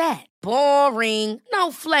 What was that? Boring.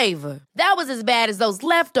 No flavor. That was as bad as those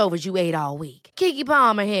leftovers you ate all week. Keke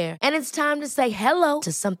Palmer here, and it's time to say hello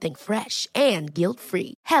to something fresh and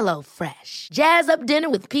guilt-free. Hello Fresh. Jazz up dinner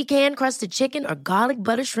with pecan-crusted chicken or garlic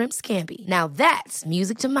butter shrimp scampi. Now that's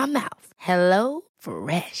music to my mouth. Hello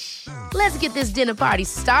Fresh. Let's get this dinner party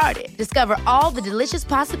started. Discover all the delicious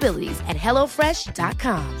possibilities at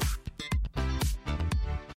hellofresh.com.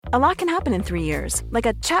 A lot can happen in 3 years, like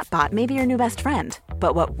a chatbot may be your new best friend.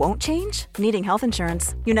 But what won't change? Needing health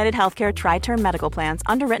insurance. United Healthcare Tri-Term Medical Plans,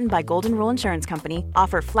 underwritten by Golden Rule Insurance Company,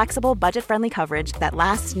 offer flexible, budget-friendly coverage that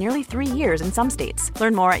lasts nearly 3 years in some states.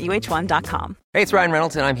 Learn more at uh1.com. Hey, it's Ryan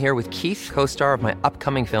Reynolds, and I'm here with Keith, co-star of my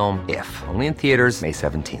upcoming film, If, only in theaters May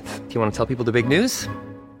 17th. Do you want to tell people the big news?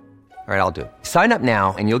 All right, I'll do it. Sign up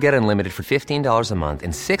now and you'll get unlimited for $15 a month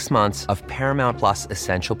and 6 months of Paramount Plus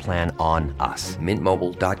Essential Plan on us.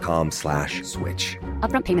 MintMobile.com/switch.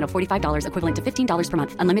 Upfront payment of $45 equivalent to $15 per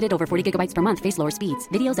month. Unlimited over 40 gigabytes per month. Face lower speeds.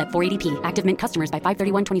 Videos at 480p. Active Mint customers by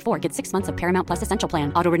 531.24 get 6 months of Paramount Plus Essential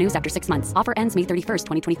Plan. Auto renews after 6 months. Offer ends May 31st,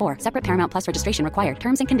 2024. Separate Paramount Plus registration required.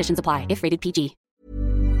 Terms and conditions apply if rated PG.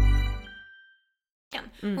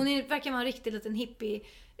 Hon verkar vara en riktig liten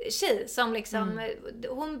hippie-tjej som liksom,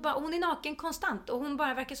 hon är naken konstant och hon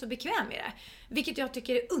bara verkar så bekväm med det. Vilket jag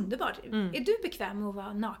tycker är underbart. Är du bekväm med att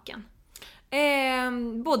vara naken?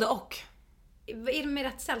 Både och. Är det med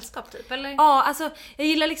rätt sällskap typ, eller? Ja, alltså jag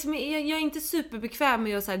gillar liksom, jag är inte superbekväm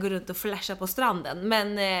med att så här gå runt och flasha på stranden,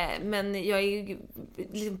 men jag är,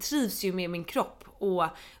 liksom, trivs ju med min kropp och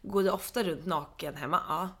går ofta runt naken hemma.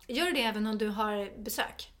 Ja. Gör du det även om du har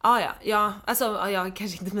besök? Ja, alltså jag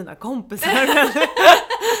kanske inte mina kompisar men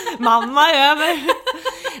mamma är över.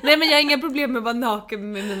 Nej, men jag har inga problem med att vara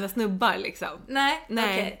naken med mina snubbar liksom. Nej,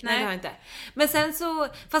 det har jag inte. Men sen så,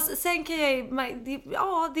 fast sen kan det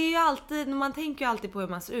är ju alltid, man tänker ju alltid på hur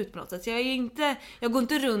man ser ut på något sätt. Så jag går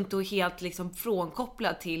inte runt och helt liksom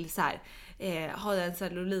frånkopplad till så här, har jag en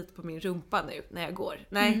cellulit på min rumpa nu när jag går.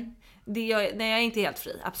 Nej, jag är inte helt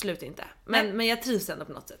fri, absolut inte. Men jag trivs ändå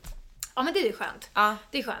på något sätt. Ja, men det är ju skönt. Ja.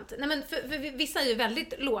 Det är skönt. Nej, men för vissa är ju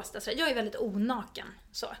väldigt låsta. Så jag är väldigt onaken.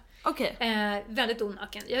 Så. Okej. Väldigt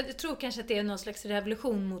onaken. Jag tror kanske att det är någon slags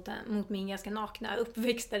revolution mot min ganska nakna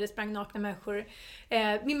uppväxt där det sprang nakna människor.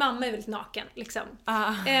 Min mamma är väldigt naken liksom.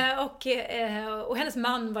 Och hennes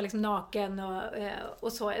man var liksom naken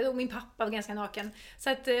och så. Och min pappa var ganska naken. Så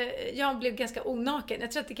att jag blev ganska onaken.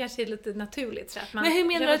 Jag tror att det kanske är lite naturligt. Så att man, men hur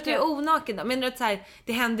menar du att du är onaken då? Menar du att så här,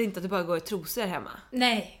 det händer inte att du bara går i trosor hemma?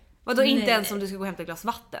 Nej. Vadå, inte ens om du ska gå och hämta ett glas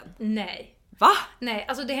vatten? Nej. Va? Nej,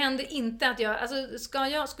 alltså det händer inte att jag... Alltså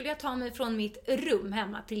skulle jag ta mig från mitt rum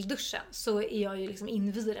hemma till duschen så är jag ju liksom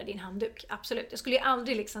invirad i en handduk. Absolut. Jag skulle ju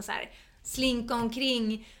aldrig liksom så här slinka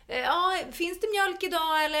omkring. Finns det mjölk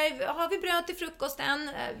idag? Eller har vi bröd till frukosten?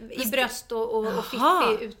 I bröst och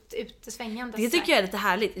fiffig ut svängande. Det tycker jag är lite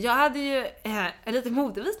härligt. Jag hade ju lite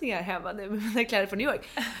modevisningar hemma nu med mina kläder från New York.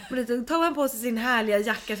 Men då tar man på sig sin härliga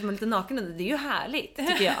jacka som är lite naken under. Det är ju härligt,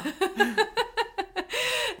 tycker jag.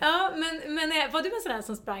 Ja, men var du en sån där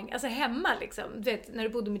som sprang alltså hemma liksom? Du vet, när du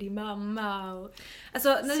bodde med din mamma och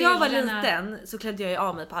alltså när jag var liten så klädde jag ju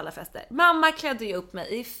av mig på alla fester. Mamma klädde ju upp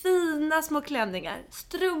mig i fina små klänningar,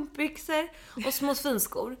 strumpbyxor och små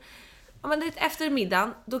finskor. Ja, men efter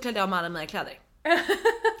middagen då klädde jag av mig alla mina kläder.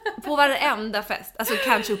 På varenda fest. Alltså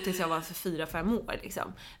kanske upp tills jag var för 4-5 år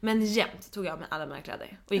liksom. Men jämt tog jag med alla mina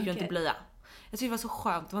kläder och gick runt i blöja. Jag tyckte det var så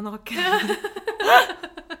skönt att vara naken.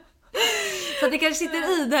 Så det kanske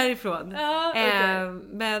sitter i därifrån. Ja, okay.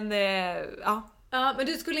 Ja, men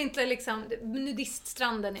du skulle inte liksom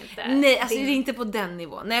nudiststranden inte. Nej, alltså det är inte på den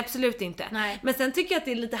nivån. Nej, absolut inte. Nej. Men sen tycker jag att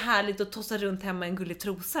det är lite härligt att tossa runt hemma en gullig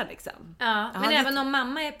trosa liksom. Ja, men även om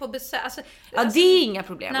mamma är på besök alltså, det är inga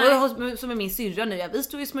problem. Och som med min syrra nu, vi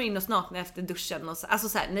stod ju små in och nakna efter duschen och så, alltså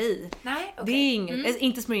så här, nej. Nej, okay. Det är inget,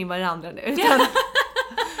 inte små in varandra nu utan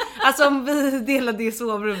alltså om vi delade i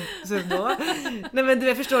sovrum så då. Nej men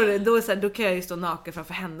du förstår du, då kan jag ju stå naken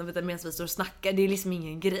framför henne medan vi står och snackar. Det är liksom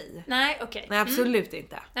ingen grej. Nej, okej. Nej, absolut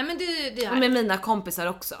inte. Nej men du gör och med mina kompisar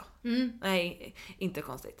också. Nej, inte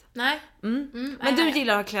konstigt. Men du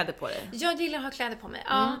gillar att ha kläder på dig? Jag gillar att ha kläder på mig,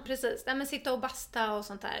 ja precis. Nej, men sitta och basta och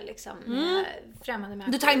sånt där liksom. Främmande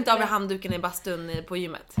människor. Du tar inte av dig handduken i bastun på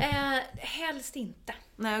gymmet? Helst inte.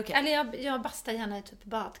 Nej, okej. Eller jag bastar gärna i typ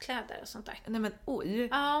badkläder och sånt där. Nej men oj.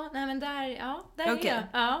 Ja, nej men där är okay. jag.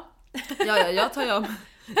 Ja. Ja, jag tar om.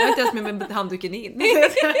 Jag har inte ens med handduken in. Nej,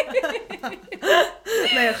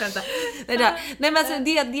 jag skämtar. Nej, men alltså,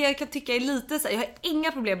 det jag kan tycka är lite så här, jag har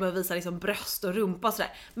inga problem med att visa liksom bröst och rumpa och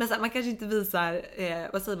sådär. Men så här, man kanske inte visar,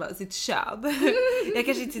 vad säger man, sitt kön. Jag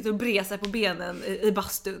kanske inte sitter och bresar på benen i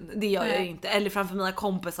bastun. Det gör jag ju inte. Eller framför mina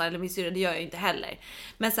kompisar eller min syrra, det gör jag inte heller.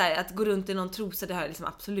 Men så här, att gå runt i någon trosa, det har jag liksom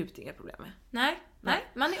absolut inga problem med. Nej,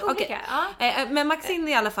 man är olika. Okay. Ja. Men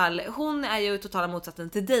Maxine i alla fall, hon är ju totala motsatsen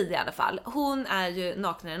till dig i alla fall. Hon är ju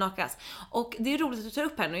naknare nakas. Och det är roligt att du tar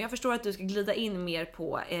upp henne och jag förstår att du ska glida in mer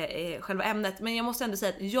på själva ämnet. Men jag måste ändå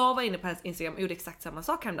säga att jag var inne på hennes Instagram och gjorde exakt samma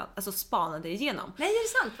sak häromdagen. Alltså spanade igenom. Nej, är det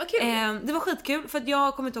sant? Vad kul! Det var skitkul för att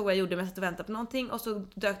jag kommer inte ihåg vad jag gjorde, men jag satt och väntade på någonting. Och så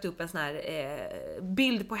dök det upp en sån här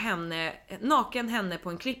bild på henne, naken henne på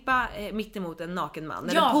en klippa mitt emot en naken man.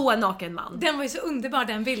 Eller på en naken man. Den var ju så underbar,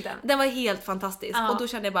 den bilden. Den var helt fantastisk. Och då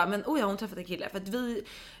kände jag bara, men hon träffat en kille. För att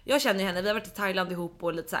jag känner henne, vi har varit i Thailand ihop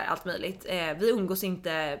och lite så här, allt möjligt. Vi umgås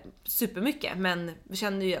inte supermycket, men vi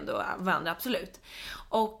känner ju ändå varandra, absolut.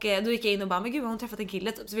 Och då gick jag in och bara, men gud, hon träffat en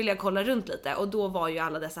kille typ. Så ville jag kolla runt lite. Och då var ju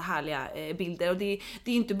alla dessa härliga bilder. Och det är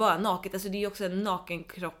ju inte bara naket, alltså det är ju också en naken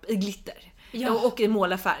kropp i glitter. Ja. Och i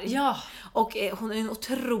målarfärg. Ja. Och hon är en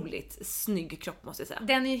otroligt snygg kropp, måste jag säga.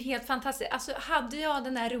 Den är ju helt fantastisk. Alltså hade jag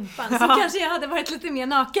den där rumpan så kanske jag hade varit lite mer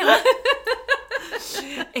naken.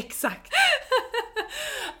 Exakt.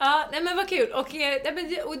 Ja, nej men vad kul. Och det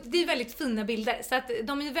är väldigt fina bilder. Så att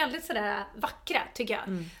de är ju väldigt sådär vackra, tycker jag.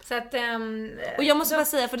 Så att, och jag måste bara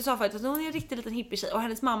säga, för du sa förut att hon är en riktigt liten hippie-tjej. Och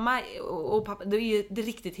hennes mamma och pappa, det är ju det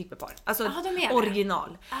riktigt hippie-par. Alltså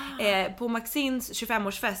original. På Maxines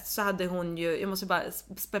 25-årsfest så hade hon ju, jag måste bara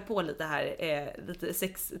spä på lite här, lite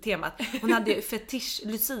sextemat. Hon hade ju fetisch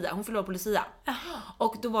Lucia, hon förlorade på Lucia.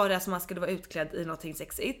 Och då var det som man skulle vara utklädd i någonting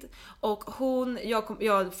sexigt. Och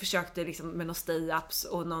jag försökte liksom med någon stay-ups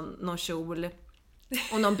och någon kjol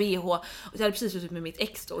och någon BH. Och jag hade precis ut med mitt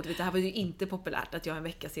ex då. Och du vet, det här var ju inte populärt att jag en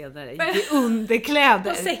vecka senare gick i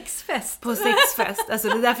underkläder. På sexfest. Alltså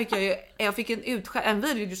det där fick jag fick en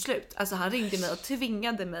videoslut. Alltså han ringde mig och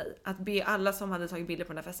tvingade mig att be alla som hade tagit bilder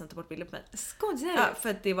på den här festen ta bort bilder på mig. Skådespelare. Ja, för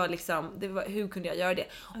att det var liksom, hur kunde jag göra det?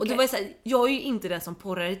 Och det var så här, jag är ju inte den som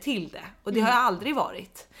porrar till det. Och det har jag aldrig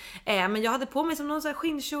varit. Men jag hade på mig som någon så här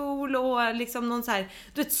skinnkjol och liksom någon så här,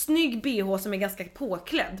 du vet, snygg BH som är ganska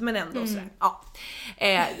påklädd men ändå så där. Ja.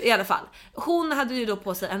 I alla fall. Hon hade ju då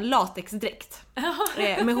på sig en latexdräkt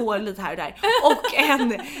med hår lite här och där. Och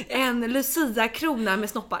en Lucia-krona med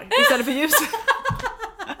snoppar istället för ljus.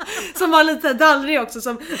 Som var lite dallrig också,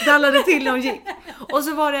 som dallade till när hon gick. Och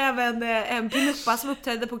så var det även en pinuppa som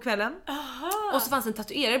uppträdde på kvällen. Och så fanns en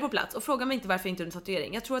tatuerare på plats. Och fråga mig inte varför inte en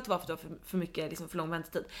tatuering. Jag tror att det var för att det var för mycket, liksom för lång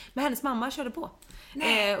väntetid. Men hennes mamma körde på.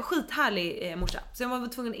 Skithärlig morsa. Så jag var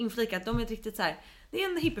tvungen att inflika att de är riktigt så här. Det är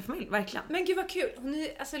en hippiefamilj, verkligen. Men gud vad kul. Hon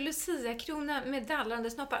är, alltså Lucia-krona med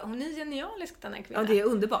dallrande snoppar. Hon är genialisk, den här kvinnan. Ja, det är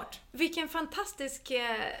underbart. Vilken fantastisk,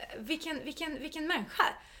 vilken människa.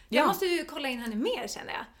 Jag måste ju kolla in henne mer,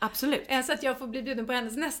 känner jag. Absolut. Så att jag får bli bjuden på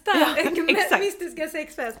hennes nästa mystiska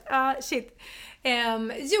sexfest. Shit.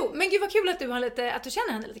 Jo, men gud vad kul att du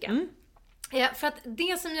känner henne lite grann. Ja, för att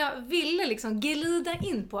det som jag ville liksom glida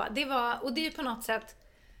in på, det var, och det är ju på något sätt,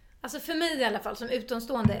 alltså för mig i alla fall som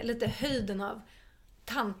utomstående, lite höjden av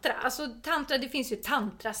tantra. Alltså tantra, det finns ju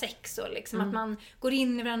tantrasex och liksom att man går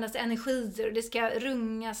in i varandras energier och det ska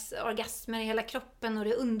rungas orgasmer i hela kroppen och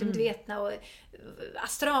det undermedvetna och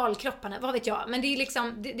astralkropparna, vad vet jag. Men det är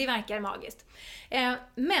liksom, det verkar magiskt.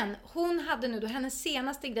 Men hon hade nu då, hennes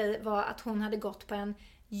senaste grej var att hon hade gått på en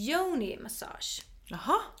yoni-massage.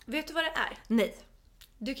 Jaha. Vet du vad det är? Nej.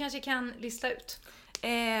 Du kanske kan lista ut.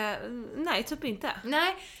 Nej, typ inte.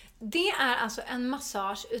 Nej, det är alltså en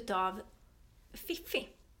massage utav fiffi.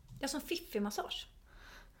 Det är som fiffi-massage.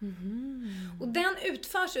 Och den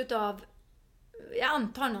utförs utav, jag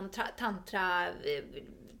antar någon tantra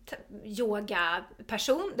yoga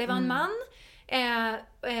person. Det var en man.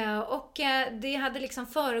 Och det hade liksom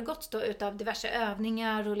föregått då utav diverse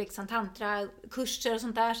övningar och liksom tantrakurser och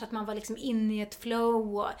sånt där, så att man var liksom inne i ett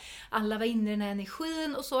flow och alla var inne i den här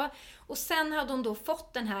energin och så. Och sen hade hon då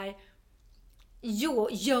fått den här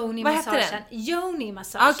yoni-massagen.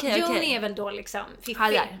 Yoni-massage. Okay. Yoni är väl då liksom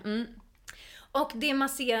fiffi. Och det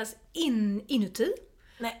masseras inuti.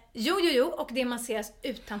 Nej. Jo, och det masseras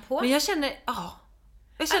utanpå. Men jag känner,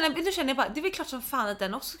 nu känner jag bara, det är väl klart som fan att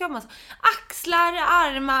den också ska ha axlar,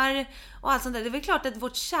 armar och allt sånt där. Det är väl klart att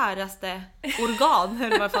vårt käraste organ,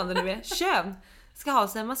 eller vad fan det nu är, kön, ska ha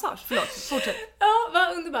sig en massage. Förlåt, fortsätt. Ja,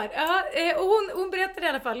 vad underbart. Ja, och hon berättade i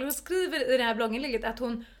alla fall, hon skriver i det här blogginlägget att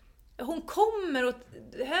hon hon kommer åt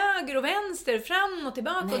höger och vänster, fram och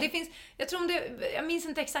tillbaka. Och det finns, jag minns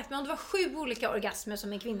inte exakt, men det var 7 olika orgasmer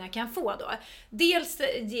som en kvinna kan få då. Dels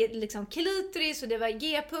liksom klitoris, och det var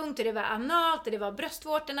G-punkt, och det var analt, och det var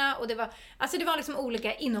bröstvårtorna, och det var liksom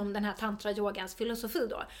olika inom den här tantra-yogans filosofi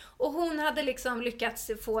då. Och hon hade liksom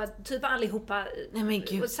lyckats få typ allihopa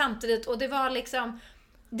samtidigt, och det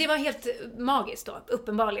var helt magiskt då,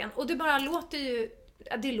 uppenbarligen. Och det bara låter ju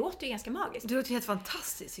ganska magiskt. Det låter helt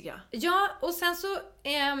fantastiskt, tycker jag. Ja, och sen så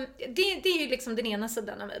det är ju liksom den ena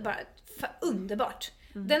sidan av mig, bara underbart.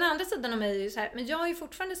 Den andra sidan av mig är ju så här, men jag är ju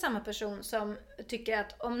fortfarande samma person som tycker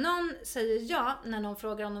att om någon säger ja när någon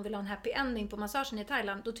frågar om de vill ha en happy ending på massagen i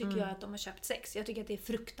Thailand, då tycker jag att de har köpt sex. Jag tycker att det är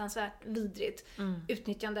fruktansvärt vidrigt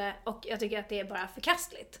utnyttjande, och jag tycker att det är bara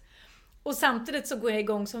förkastligt. Och samtidigt så går jag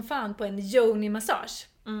igång som fan på en yoni-massage.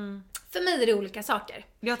 För mig är det olika saker.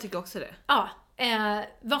 Jag tycker också det. Ja,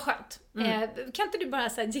 vad skönt. Kan inte du bara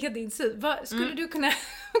säga, ge din syn? Skulle du kunna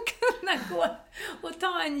gå och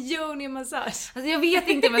ta en yoni-massage? Alltså jag vet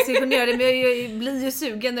inte om jag ska kunna göra det, men jag blir ju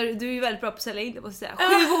sugen när du är ju väldigt bra på att sälja in det, måste jag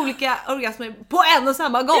säga. 7 olika orgasmer på en och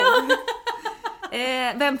samma gång.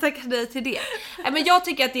 Vem tackar dig till det? Men jag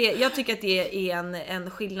tycker att det är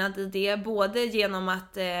en skillnad i det, både genom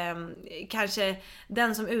att kanske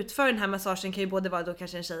den som utför den här massagen kan ju både vara då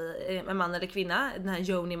kanske en tjej, en man eller kvinna, den här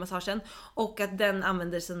yoni-massagen, och att den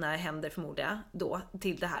använder sina händer förmodligen då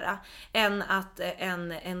till det här, än att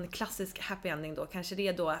en klassisk happy ending då kanske det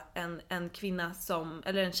är då en kvinna som,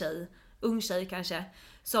 eller en tjej, ung tjej kanske,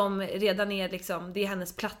 som redan är liksom, det är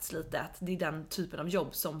hennes plats lite, att det är den typen av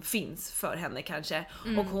jobb som finns för henne kanske,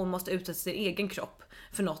 och hon måste utsätta sin egen kropp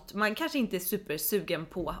för något man kanske inte är supersugen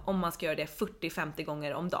på om man ska göra det 40-50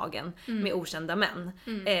 gånger om dagen med okända män,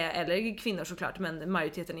 eller kvinnor såklart, men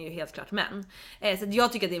majoriteten är ju helt klart män. Så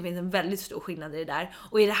jag tycker att det finns en väldigt stor skillnad i det där,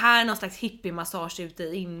 och är det här någon slags hippie-massage ute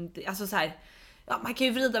in, alltså så här. Ja, man kan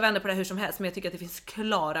ju vrida och vända på det hur som helst, men jag tycker att det finns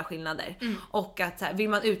klara skillnader. Och att så här, vill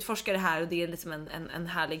man utforska det här och det är liksom en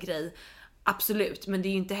härlig grej, absolut, men det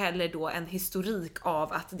är ju inte heller då en historik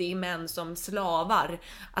av att det är män som slavar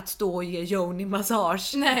att stå och ge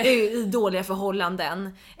yoni-massage i dåliga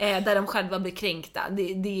förhållanden där de själva blir kränkta.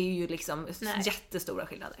 Det är ju liksom jättestora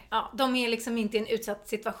skillnader. Ja, de är liksom inte i en utsatt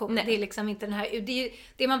situation. Det är liksom inte den här,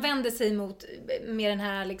 det man vänder sig mot med den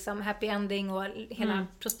här liksom happy ending och hela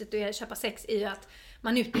prostituerade köpa sex är ju att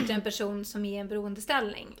man utnyttjar en person som är i en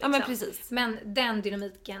beroendeställning. Liksom. Ja, men precis. Men den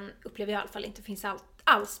dynamiken upplever jag i alla fall inte finns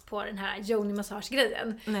alls på den här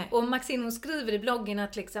yoni-massage-grejen. Och Maxine, hon skriver i bloggen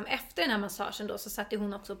att liksom efter den här massagen då så satt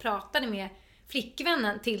hon också och pratade med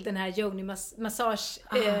flickvännen till den här yoni-massage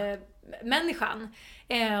människan.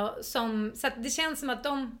 Så att det känns som att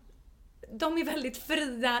de är väldigt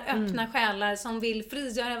fria, öppna själar som vill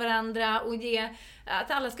frigöra varandra och ge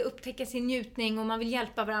att alla ska upptäcka sin njutning, och man vill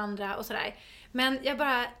hjälpa varandra och sådär. Men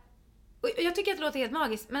jag tycker att det låter helt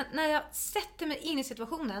magiskt, men när jag sätter mig in i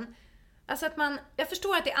situationen, alltså att jag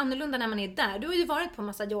förstår att det är annorlunda när man är där. Du har ju varit på en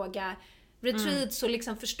massa yoga retreats och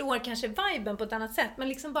liksom förstår kanske viben på ett annat sätt, men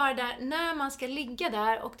liksom bara där när man ska ligga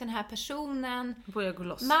där och den här personen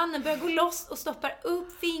mannen börjar gå loss och stoppar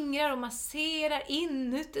upp fingrar och masserar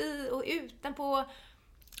inuti och utanpå.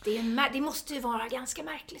 Det måste ju vara ganska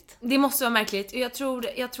märkligt. Det måste vara märkligt. Jag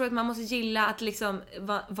tror att man måste gilla att liksom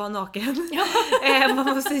vara naken.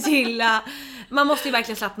 Man måste ju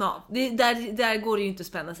verkligen slappna av. Där går det ju inte att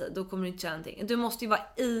spänna sig. Då kommer du inte känna någonting. Du måste ju vara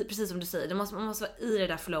i, precis som du säger, man måste vara i det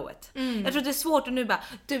där flowet. Jag tror att det är svårt att nu bara,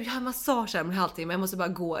 jag har massage här om en halvtimme, men jag måste bara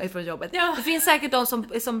gå ifrån jobbet. Ja. Det finns säkert de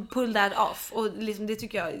som pull that off, och liksom, det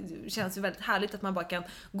tycker jag känns väldigt härligt, att man bara kan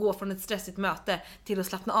gå från ett stressigt möte till att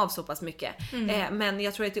slappna av så pass mycket. Men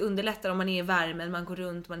jag tror att det underlättar om man är i värmen, man går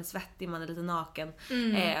runt, man är svettig, man är lite naken,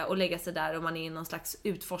 och lägga sig där, och man är i någon slags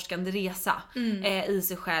utforskande resa i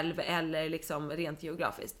sig själv, eller liksom rent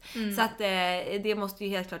geografiskt. Så att det måste ju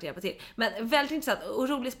helt klart hjälpa till. Men väldigt intressant och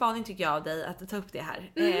rolig spaning tycker jag av dig att ta upp det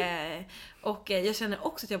här. Och jag känner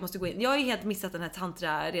också att jag måste gå in. Jag har ju helt missat den här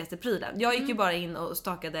tantra-reseprylen. Jag gick ju bara in och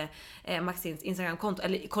stakade Maxins Instagram-konto,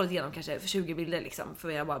 eller kollade igenom kanske 20 bilder liksom, för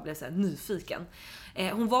jag bara blev så här nyfiken.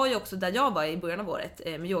 Hon var ju också där jag var i början av året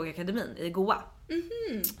med Yogaakademin i Goa.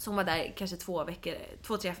 Så hon var där kanske 2-3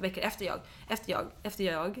 veckor efter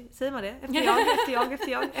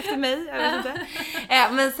mig, jag vet inte.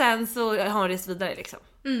 Men sen så har hon rest vidare liksom.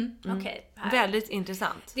 Okay, väldigt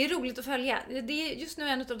intressant. Det är roligt att följa. Det är just nu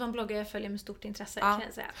en av de bloggar jag följer med stort intresse, kan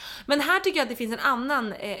jag säga. Men här tycker jag att det finns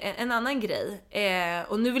en annan grej.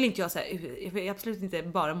 Och nu vill inte jag säga, jag vill absolut inte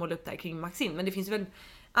bara måla upp det här kring Maxine, men det finns väl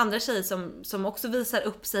andra tjejer som också visar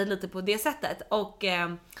upp sig lite på det sättet. Och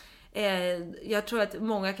jag tror att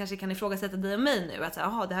många kanske kan ifrågasätta dig och mig nu. Att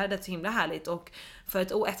jaha, det här är så himla härligt. Och för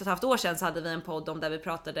 1,5 år sedan så hade vi en podd om där vi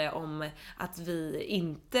pratade om att vi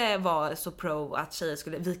inte var så pro att tjejer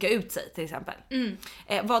skulle vika ut sig till exempel.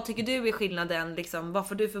 Vad tycker du är skillnaden? Liksom, vad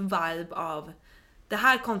får du för vibe av det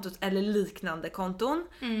här kontot eller liknande konton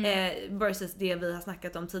versus det vi har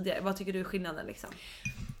snackat om tidigare? Vad tycker du är skillnaden liksom?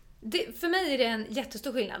 För mig är det en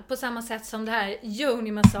jättestor skillnad. På samma sätt som det här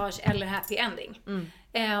yoni massage eller happy ending.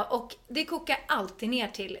 Och det kokar alltid ner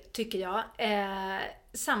till, tycker jag,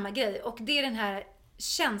 samma grej. Och det är den här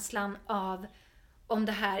känslan av om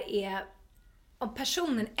det här är, om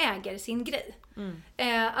personen äger sin grej.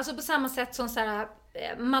 Alltså på samma sätt som så här,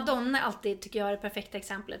 Madonna alltid, tycker jag, är det perfekta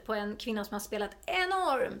exemplet på en kvinna som har spelat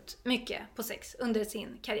enormt mycket på sex under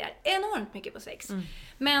sin karriär. Enormt mycket på sex.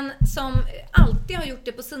 Men som alltid har gjort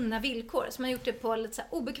det på sina villkor. Som har gjort det på lite så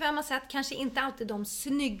här obekväma sätt. Kanske inte alltid de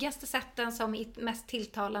snyggaste sätten som är mest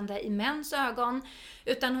tilltalande i mäns ögon.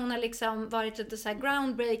 Utan hon har liksom varit lite så här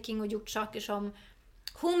groundbreaking och gjort saker som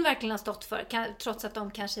hon verkligen har stått för. Trots att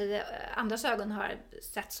de kanske i andras ögon har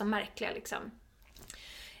sett som märkliga liksom.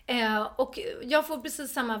 Och jag får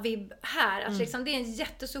precis samma vibb här. Att liksom, det är en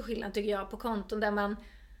jättestor skillnad, tycker jag, på konton där man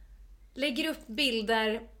lägger upp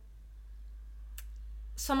bilder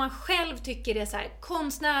som man själv tycker är så här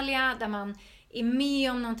konstnärliga, där man är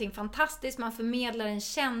med om någonting fantastiskt, man förmedlar en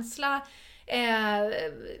känsla.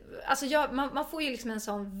 Alltså man får ju liksom en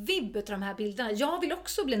sån vibb av de här bilderna. Jag vill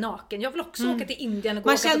också bli naken. Jag vill också åka till Indien och gå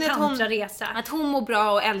på tantraresa. Att hon mår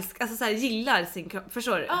bra och älskar, alltså så här, gillar sin kropp.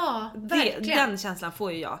 Förstår du? Ja, verkligen. Den känslan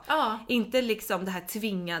får ju jag. Ja. Inte liksom det här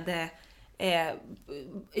tvingade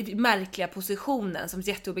märkliga positionen som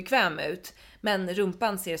ser jätteobekväm ut, men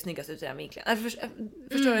rumpan ser snyggast ut i den vinkeln. Förstår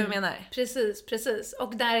du vad jag menar? Precis.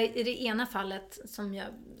 Och där i det ena fallet som jag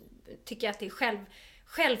tycker att det är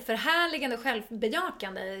självförhärligande och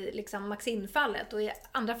självbejakande i liksom Maxine-fallet, och i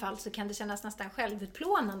andra fall så kan det kännas nästan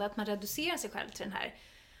självutplånande att man reducerar sig själv till den här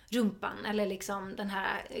rumpan eller liksom den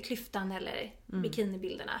här klyftan eller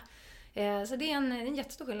bikinibilderna. Så det är en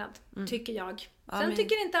jättestor skillnad, tycker jag. Sen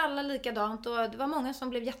tycker inte alla likadant, och det var många som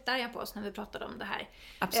blev jättearga på oss när vi pratade om det här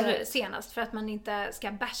senast, för att man inte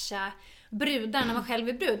ska basha brudar när man själv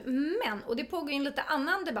är brud. Men, och det pågår ju en lite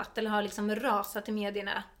annan debatt, eller har liksom rasat i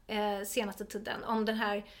medierna senaste tiden, om den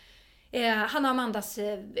här Hanna och Amandas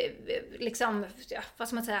liksom, vad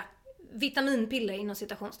ska man säga, vitaminpiller inom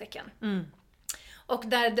citationstecken. Och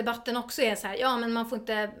där debatten också är så här, ja men man får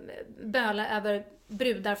inte böla över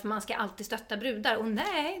brudar för man ska alltid stötta brudar. Och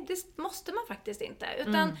nej, det måste man faktiskt inte.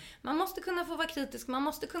 Utan man måste kunna få vara kritisk, man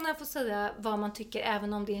måste kunna få säga vad man tycker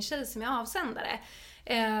även om det är en tjej som är avsändare.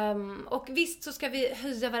 Och visst så ska vi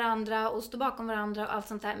höja varandra och stå bakom varandra och allt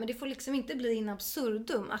sånt där, men det får liksom inte bli in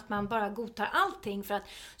absurdum att man bara godtar allting för att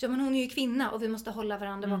ja men hon är ju kvinna och vi måste hålla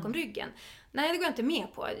varandra bakom ryggen. Nej, det går jag inte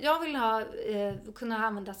med på. Jag vill kunna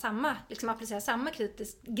använda applicera samma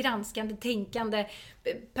kritiskt granskande, tänkande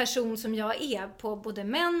person som jag är på både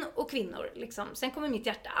män och kvinnor. Liksom. Sen kommer mitt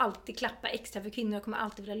hjärta alltid klappa extra för kvinnor. Jag kommer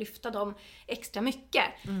alltid vilja lyfta dem extra mycket.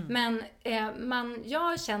 Men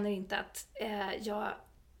jag känner inte att jag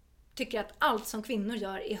tycker att allt som kvinnor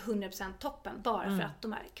gör är 100% toppen bara för att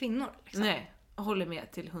de är kvinnor. Liksom. Nej, jag håller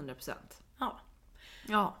med till 100%.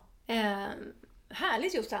 Ja.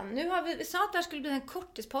 Härligt Jossan. Nu har vi sa att det här skulle bli en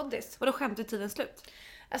kortispoddis. Och då skämtar tiden slut?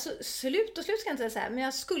 Alltså slut ska jag inte säga, men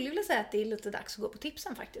jag skulle vilja säga att det är lite dags att gå på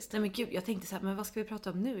tipsen faktiskt. Nej men gud, jag tänkte så här, men vad ska vi prata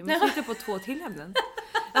om nu? Vi måste hitta på 2 till ämnen.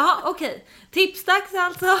 Jaha, okej. Tipsdags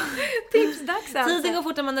alltså. Tipsdags alltså. Tiden går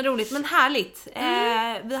fort när man är roligt, men härligt.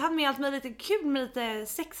 Vi hade med allt med lite kul med lite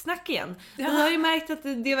sexsnack igen. Vi har ju märkt att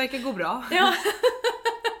det verkar gå bra. Ja.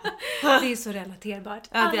 Det är så relaterbart.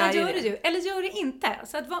 Alla gör det ju, eller gör det inte.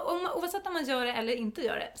 Så att oavsett om man gör det eller inte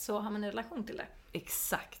gör det, så har man en relation till det.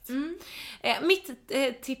 Exakt. Mitt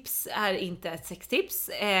tips är inte ett sextips,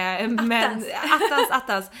 men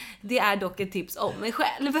attans, det är dock ett tips om mig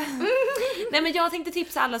själv. Nej, men jag tänkte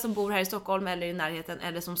tipsa alla som bor här i Stockholm eller i närheten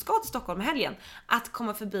eller som ska till Stockholm i helgen att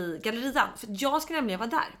komma förbi Gallerian, för jag ska nämligen vara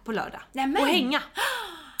där på lördag och hänga.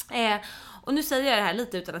 Och nu säger jag det här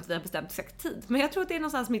lite utan att vi har bestämt exakt tid, men jag tror att det är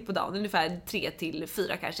någonstans mitt på dagen, ungefär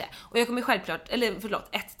 3-4 kanske. Och jag kommer självklart, 1-4,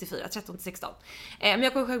 13-16. Men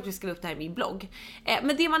jag kommer självklart skriva upp det här i min blogg.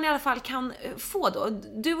 Men det man i alla fall kan få då,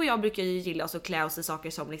 du och jag brukar ju gilla oss att klä oss i saker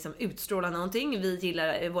som liksom utstrålar någonting. Vi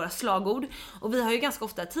gillar våra slagord, och vi har ju ganska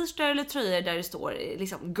ofta t-shirtar eller tröjor där det står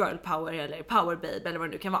liksom girl power eller power babe eller vad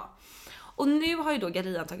det nu kan vara. Och nu har ju då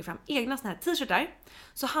gallerian tagit fram egna såna här t-shirtar.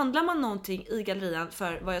 Så handlar man någonting i gallerian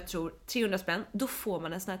för vad jag tror 300 spänn, då får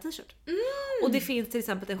man en sån här t-shirt. Och det finns till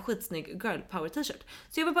exempel en skitsnygg girl power t-shirt.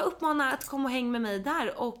 Så jag vill bara uppmana att komma och häng med mig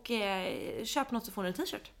där och köp något så får ni en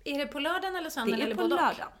t-shirt. Är det på lördagen eller söndagen? Det är eller på både och?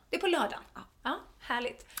 lördagen. Det är på lördagen. Ja,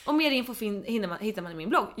 härligt. Och mer info hittar man i min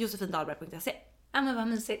blogg, josefindalberg.se. Ja, men vad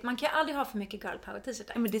mysigt. Man kan ju aldrig ha för mycket girl power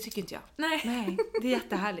t-shirtar. Men det tycker inte jag. Nej. Det är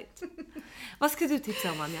jättehärligt. Vad ska du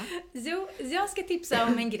tipsa om, Anja? Jo, jag ska tipsa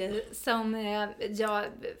om en grej som jag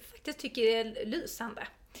faktiskt tycker är lysande.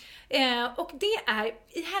 Och det är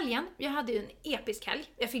i helgen, jag hade ju en episk helg.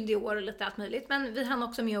 Jag fyllde i år och lite allt möjligt. Men vi hann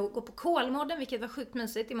också med att gå på Kolmården, vilket var sjukt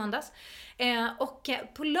mysigt i måndags. Och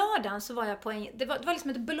på lördagen så var jag på det var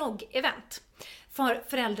liksom ett blogg-event för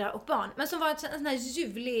föräldrar och barn. Men som var en sån här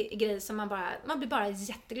ljuvlig grej som man blir bara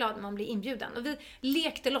jätteglad när man blir inbjuden. Och vi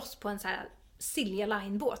lekte loss på en så här Silja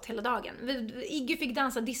Line-båt hela dagen. Iggy fick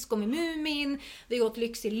dansa disco med Mumin, vi åt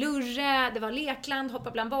lyxig lurre, det var lekland,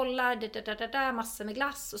 hoppa bland bollar, massor med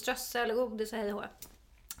glass och strössel och godis och hej och hå.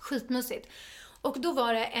 Skitmysigt. Och då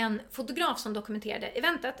var det en fotograf som dokumenterade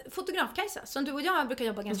eventet, fotograf-Kajsa, som du och jag brukar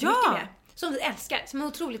jobba ganska mycket med. Som vi älskar, som är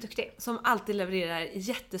otroligt duktig. Som alltid levererar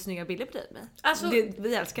jättesnygga bilder på dig med. Alltså,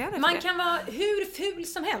 vi älskar henne. Man kan vara hur ful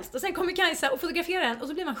som helst och sen kommer Kajsa och fotograferar den och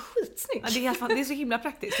så blir man skitsnygg. Ja, det är så himla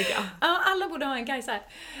praktiskt tycker jag. Ja, alla borde ha en Kajsa.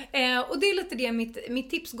 Och det är lite det mitt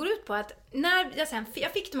tips går ut på, att när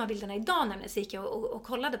jag fick de här bilderna idag när jag gick och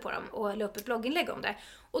kollade på dem och la upp ett blogginlägg om det.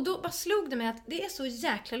 Och då bara slog det mig att det är så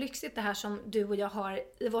jäkla lyxigt det här som du och jag har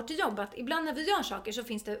i vårt jobb. Att ibland när vi gör saker så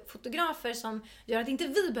finns det fotografer som gör att inte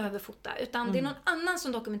vi behöver fota. Utan det är någon annan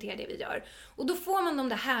som dokumenterar det vi gör. Och då får man de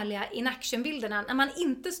där härliga in-action-bilderna när man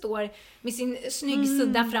inte står med sin snygg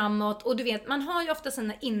sida framåt. Och du vet, man har ju ofta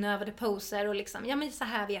sina inövade poser och liksom, ja men så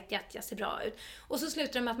här vet jag att jag ser bra ut. Och så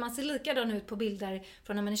slutar det med att man ser likadan ut på bilder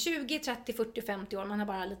från när man är 20, 30, 40, 50 år. Man har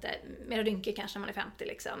bara lite mer rynkor kanske när man är 50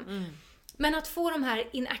 liksom. Men att få de här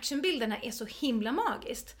in-action-bilderna är så himla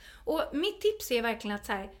magiskt. Och mitt tips är verkligen att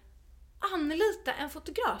så här, anlita en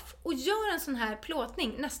fotograf och gör en sån här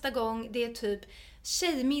plåtning nästa gång det är typ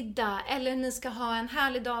tjejmiddag eller ni ska ha en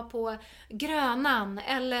härlig dag på Grönan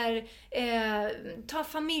eller ta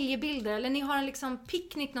familjebilder eller ni har en liksom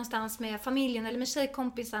picknick någonstans med familjen eller med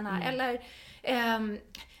tjejkompisarna eller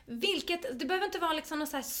det behöver inte vara liksom något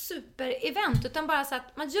så här super-event utan bara så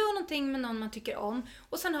att man gör någonting med någon man tycker om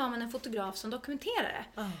och sen har man en fotograf som dokumenterar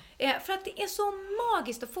det. För att det är så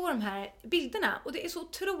magiskt att få de här bilderna och det är så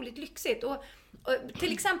otroligt lyxigt. Och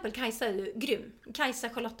till exempel Kajsa är ju grym.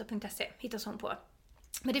 KajsaCharlotta.se hittas hon på.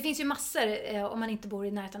 Men det finns ju massor om man inte bor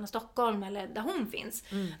i närheten av Stockholm eller där hon finns.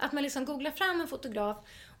 Att man liksom googlar fram en fotograf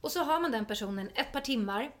och så har man den personen ett par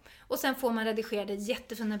timmar och sen får man redigerade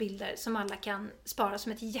jättefina bilder som alla kan spara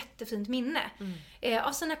som ett jättefint minne.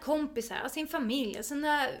 Av sina kompisar, av sin familj, av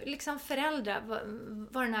sina liksom föräldrar,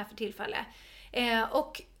 vad det är för tillfälle.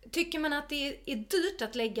 Och tycker man att det är dyrt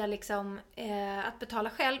att lägga liksom, att betala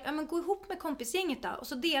själv, ja men gå ihop med kompisgänget då och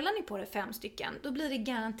så delar ni på det 5 stycken. Då blir det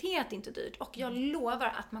garanterat inte dyrt och jag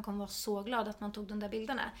lovar att man kommer vara så glad att man tog de där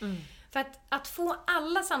bilderna. För att få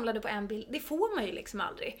alla samlade på en bild, det får man ju liksom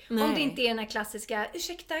aldrig. Nej. Om det inte är den här klassiska,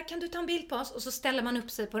 ursäkta kan du ta en bild på oss? Och så ställer man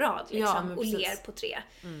upp sig på rad liksom, och ler på 3.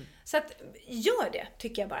 Så att gör det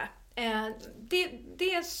tycker jag bara.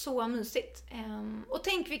 Det är så mysigt. Och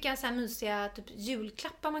tänk vilka så här mysiga typ,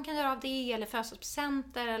 julklappar man kan göra av det eller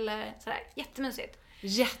födelsedagspresenter eller sådär. Jättemysigt.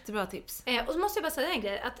 Jättebra tips. Och så måste jag bara säga en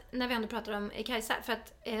grej att när vi ändå pratar om Kajsa, för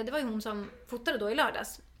att det var ju hon som fotade då i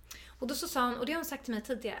lördags. Och då så sa hon, och det har hon sagt till mig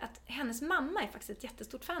tidigare, att hennes mamma är faktiskt ett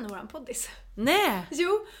jättestort fan av våran poddis. Nej!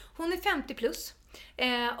 Jo, hon är 50 plus.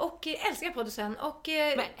 Och älskar poddisen. Och,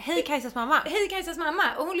 men, hej Kajsas mamma! Hej Kajsas mamma!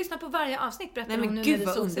 Och hon lyssnar på varje avsnitt, berättar hon nu när vi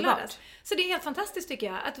sågs i lördags. Så det är helt fantastiskt tycker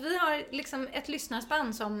jag. Att vi har liksom ett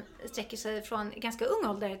lyssnarspann som sträcker sig från ganska ung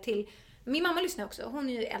ålder till... Min mamma lyssnar också, hon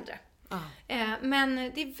är ju äldre. Men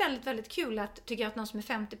det är väldigt, väldigt kul att tycka att någon som är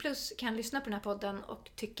 50 plus kan lyssna på den här podden och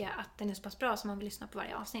tycka att den är så pass bra som man vill lyssna på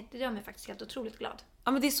varje avsnitt. Det gör mig faktiskt helt otroligt glad.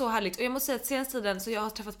 Ja men det är så härligt och jag måste säga att senaste tiden så jag har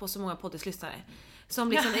träffat på så många poddislyssnare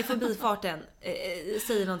som liksom i förbifarten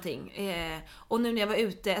säger någonting. Och nu när jag var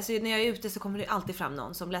ute, alltså när jag är ute så kommer det alltid fram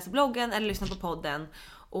någon som läser bloggen eller lyssnar på podden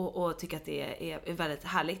och tycker att det är väldigt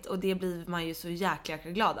härligt och det blir man ju så jäkla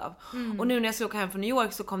glad av. Och nu när jag skulle åka hem från New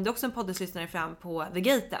York så kom det också en poddislyssnare fram på The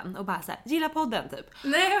Gaten och bara så här, gilla podden typ.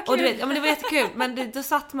 Nej, okay. Och du vet, ja men det var jättekul men då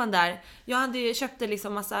satt man där. Jag köpte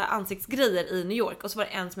liksom massa ansiktsgrejer i New York och så var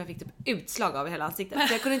det en som jag fick typ utslag av i hela ansiktet.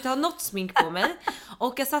 Så jag kunde inte ha något smink på mig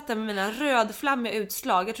och jag satt där med mina rödflammiga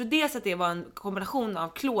utslag. Jag tror dels att det var en kombination av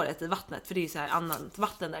kloret i vattnet för det är ju så här annat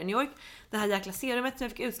vatten där i New York. Det här jäkla serumet som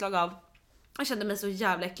jag fick utslag av. Jag kände mig så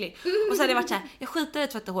jävla äcklig. Och så hade jag varit så här, jag skiter i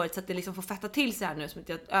att tvätta håret så att det liksom får fetta till sig här nu, som att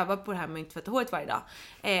jag övar på det här med att inte tvätta håret varje dag.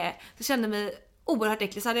 Så kände mig oerhört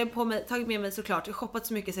äcklig. Så hade jag tagit med mig såklart, jag shoppat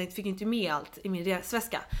så mycket så jag fick inte med allt i min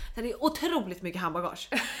resväska. Så hade jag otroligt mycket handbagage.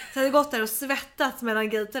 Så hade jag gått där och svettats mellan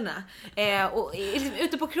gaterna. Och liksom,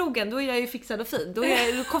 ute på krogen, då är jag ju fixad och fin. Då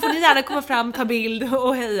får ni gärna komma fram, ta bild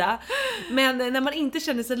och heja. Men när man inte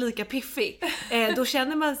känner sig lika piffig, då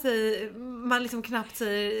känner man liksom knappt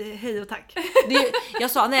säger hej och tack.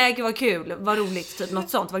 Jag sa, nej gud vad kul, vad roligt, typ något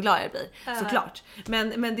sånt, vad glad jag blir. Såklart.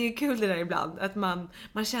 Men det är kul det där ibland, att man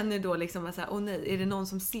känner då liksom att åh nej, är det någon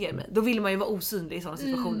som ser mig? Då vill man ju vara osynlig i sådana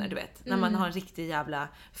situationer, du vet. När man har en riktig jävla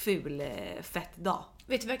ful, fett dag.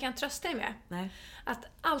 Vet du vad jag kan trösta dig med? Nej. Att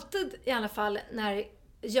alltid, i alla fall när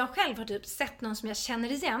jag själv har typ sett någon som jag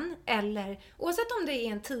känner igen, eller oavsett om det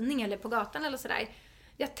är en tidning eller på gatan eller sådär,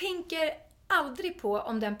 jag tänker aldrig på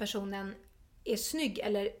om den personen är snygg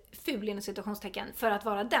eller ful inom situationstecken för att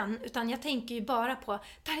vara den, utan jag tänker ju bara på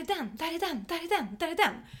där är den, där är den, där är den, där är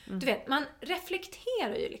den. Du vet, man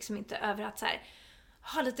reflekterar ju liksom inte över att så här,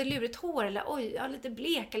 ha lite lurigt hår eller oj, jag har lite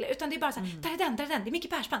blek eller, utan det är bara så här, där är den, där är den, det är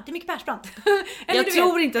mycket Persbrandt, det är mycket Persbrandt. Jag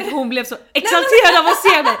tror inte att hon blev så exalterad av att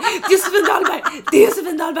se mig. Det är Josefin Dahlberg, det är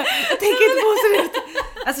Josefin Dahlberg. Jag tänker inte på hur det ut.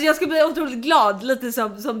 Alltså jag skulle bli otroligt glad, lite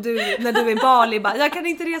som du när du är i Bali, bara, jag kan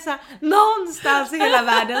inte resa någonstans i hela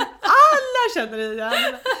världen. Alla känner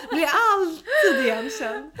igen. Blir alltid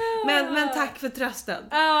igenkänd. Men tack för trösten.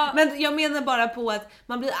 Men jag menar bara på att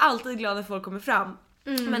man blir alltid glad när folk kommer fram.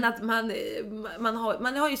 Men att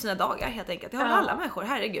man har ju sina dagar helt enkelt. Det har alla människor,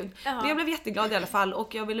 herregud. Men jag blev jätteglad i alla fall.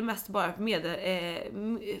 Och jag ville mest bara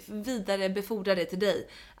vidare befordra det till dig.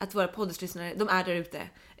 Att våra poddlyssnare, de är där ute.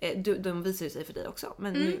 De visar ju sig för dig också.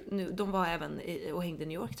 Men nu, de var även och hängde i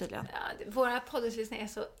New York tydligen. Ja, våra poddlyssnare är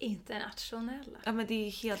så internationella. Ja, men det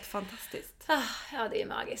är helt fantastiskt. Ja, det är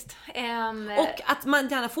magiskt. Och att man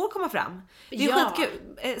gärna får komma fram. Det är skitkul.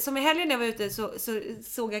 Som i helgen när jag var ute så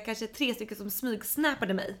såg jag kanske 3 stycken som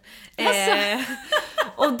smygsnappade mig.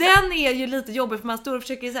 Och den är ju lite jobbig, för man står och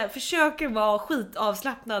försöker vara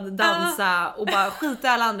skitavslappnad, dansa och bara skita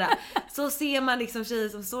alla andra. Så ser man liksom tjejer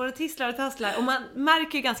som står och tisslar och tasslar, och man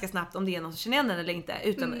märker ju ganska snabbt om det är någon som känner igen eller inte,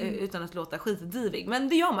 utan att låta skitdivig. Men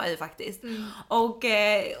det gör man ju faktiskt.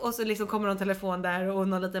 Och så liksom kommer någon telefon där och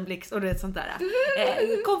någon liten blixt och det är sånt där.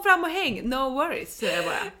 Kom fram och häng, no worries, säger jag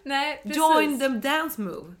bara. Nej, precis. Join the dance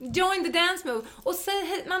move. Join the dance move. Och säg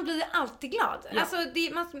hej, man blir alltid glad. Ja. Alltså,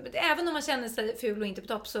 även om man känner sig ful och inte på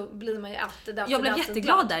topp, så blir man ju alltid där. Jag blev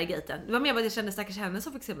jätteglad där i gaten. Det var mer att jag kände stackars henne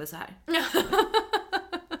som fick se mig så här.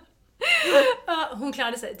 Hon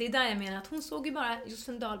klarade sig. Det är där jag menar att hon såg ju bara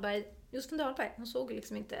Josefin Dahlberg. Hon såg ju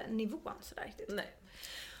liksom inte nivån så där riktigt. Nej.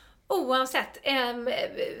 Oavsett,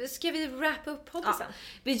 ska vi wrap upp podden sen?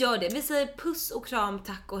 Vi gör det. Vi säger puss och kram,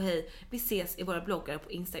 tack och hej. Vi ses i våra bloggar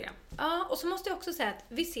på Instagram. Ja, och så måste jag också säga att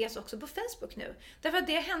vi ses också på Facebook nu. Därför att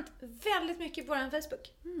det har hänt väldigt mycket på vår Facebook.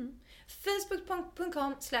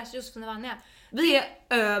 Facebook.com/JosefinOchVanja. Vi är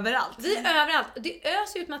överallt. Det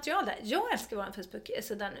öser ut material där. Jag älskar vår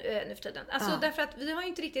Facebook-sida nu för tiden. Alltså därför att vi har ju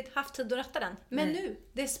inte riktigt haft tid att ratta den. Men nu,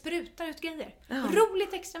 det sprutar ut grejer.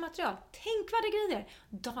 Roligt extra material. Tänkvärda grejer.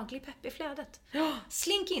 Daglig pepp i flödet.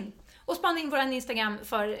 Slink in. Och spana in vår Instagram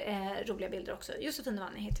för roliga bilder också. Josefin och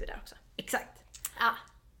Vanja heter vi där också. Exakt. Ja.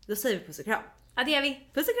 Då säger vi puss och kram. Ja, det gör vi.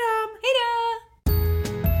 Puss och kram. Hej då!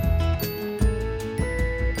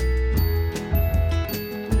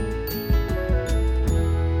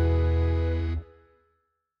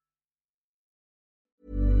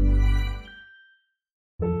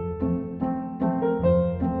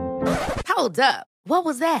 Hold up. What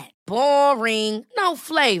was that? Boring. No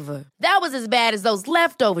flavor. That was as bad as those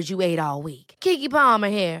leftovers you ate all week. Keke Palmer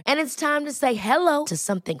here, and it's time to say hello to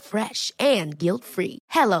something fresh and guilt-free.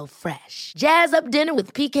 Hello Fresh. Jazz up dinner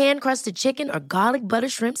with pecan-crusted chicken or garlic butter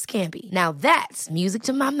shrimp scampi. Now that's music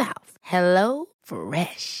to my mouth. Hello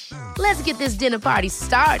Fresh. Let's get this dinner party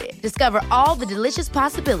started. Discover all the delicious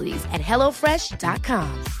possibilities at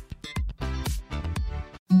hellofresh.com.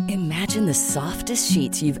 Imagine the softest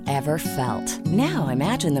sheets you've ever felt. Now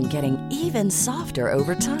imagine them getting even softer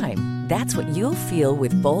over time. That's what you'll feel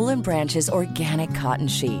with Boll & Branch's organic cotton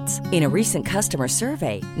sheets. In a recent customer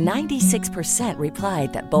survey, 96%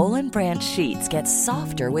 replied that Boll & Branch sheets get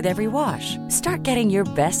softer with every wash. Start getting your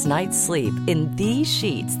best night's sleep in these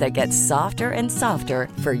sheets that get softer and softer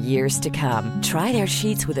for years to come. Try their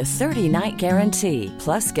sheets with a 30-night guarantee.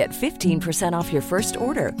 Plus, get 15% off your first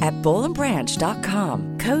order at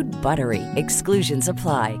BollandBranch.com. Code BUTTERY. Exclusions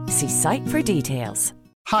apply. See site for details.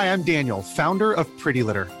 Hi, I'm Daniel, founder of Pretty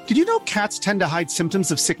Litter. Did you know cats tend to hide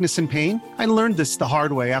symptoms of sickness and pain? I learned this the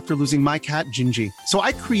hard way after losing my cat, Gingy. So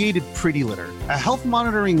I created Pretty Litter, a health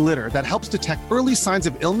monitoring litter that helps detect early signs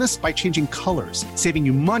of illness by changing colors, saving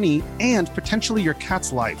you money and potentially your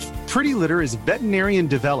cat's life. Pretty Litter is veterinarian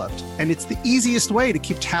developed, and it's the easiest way to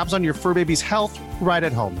keep tabs on your fur baby's health right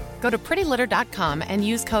at home. Go to prettylitter.com and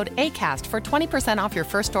use code ACAST for 20% off your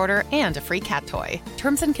first order and a free cat toy.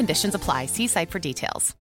 Terms and conditions apply. See site for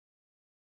details.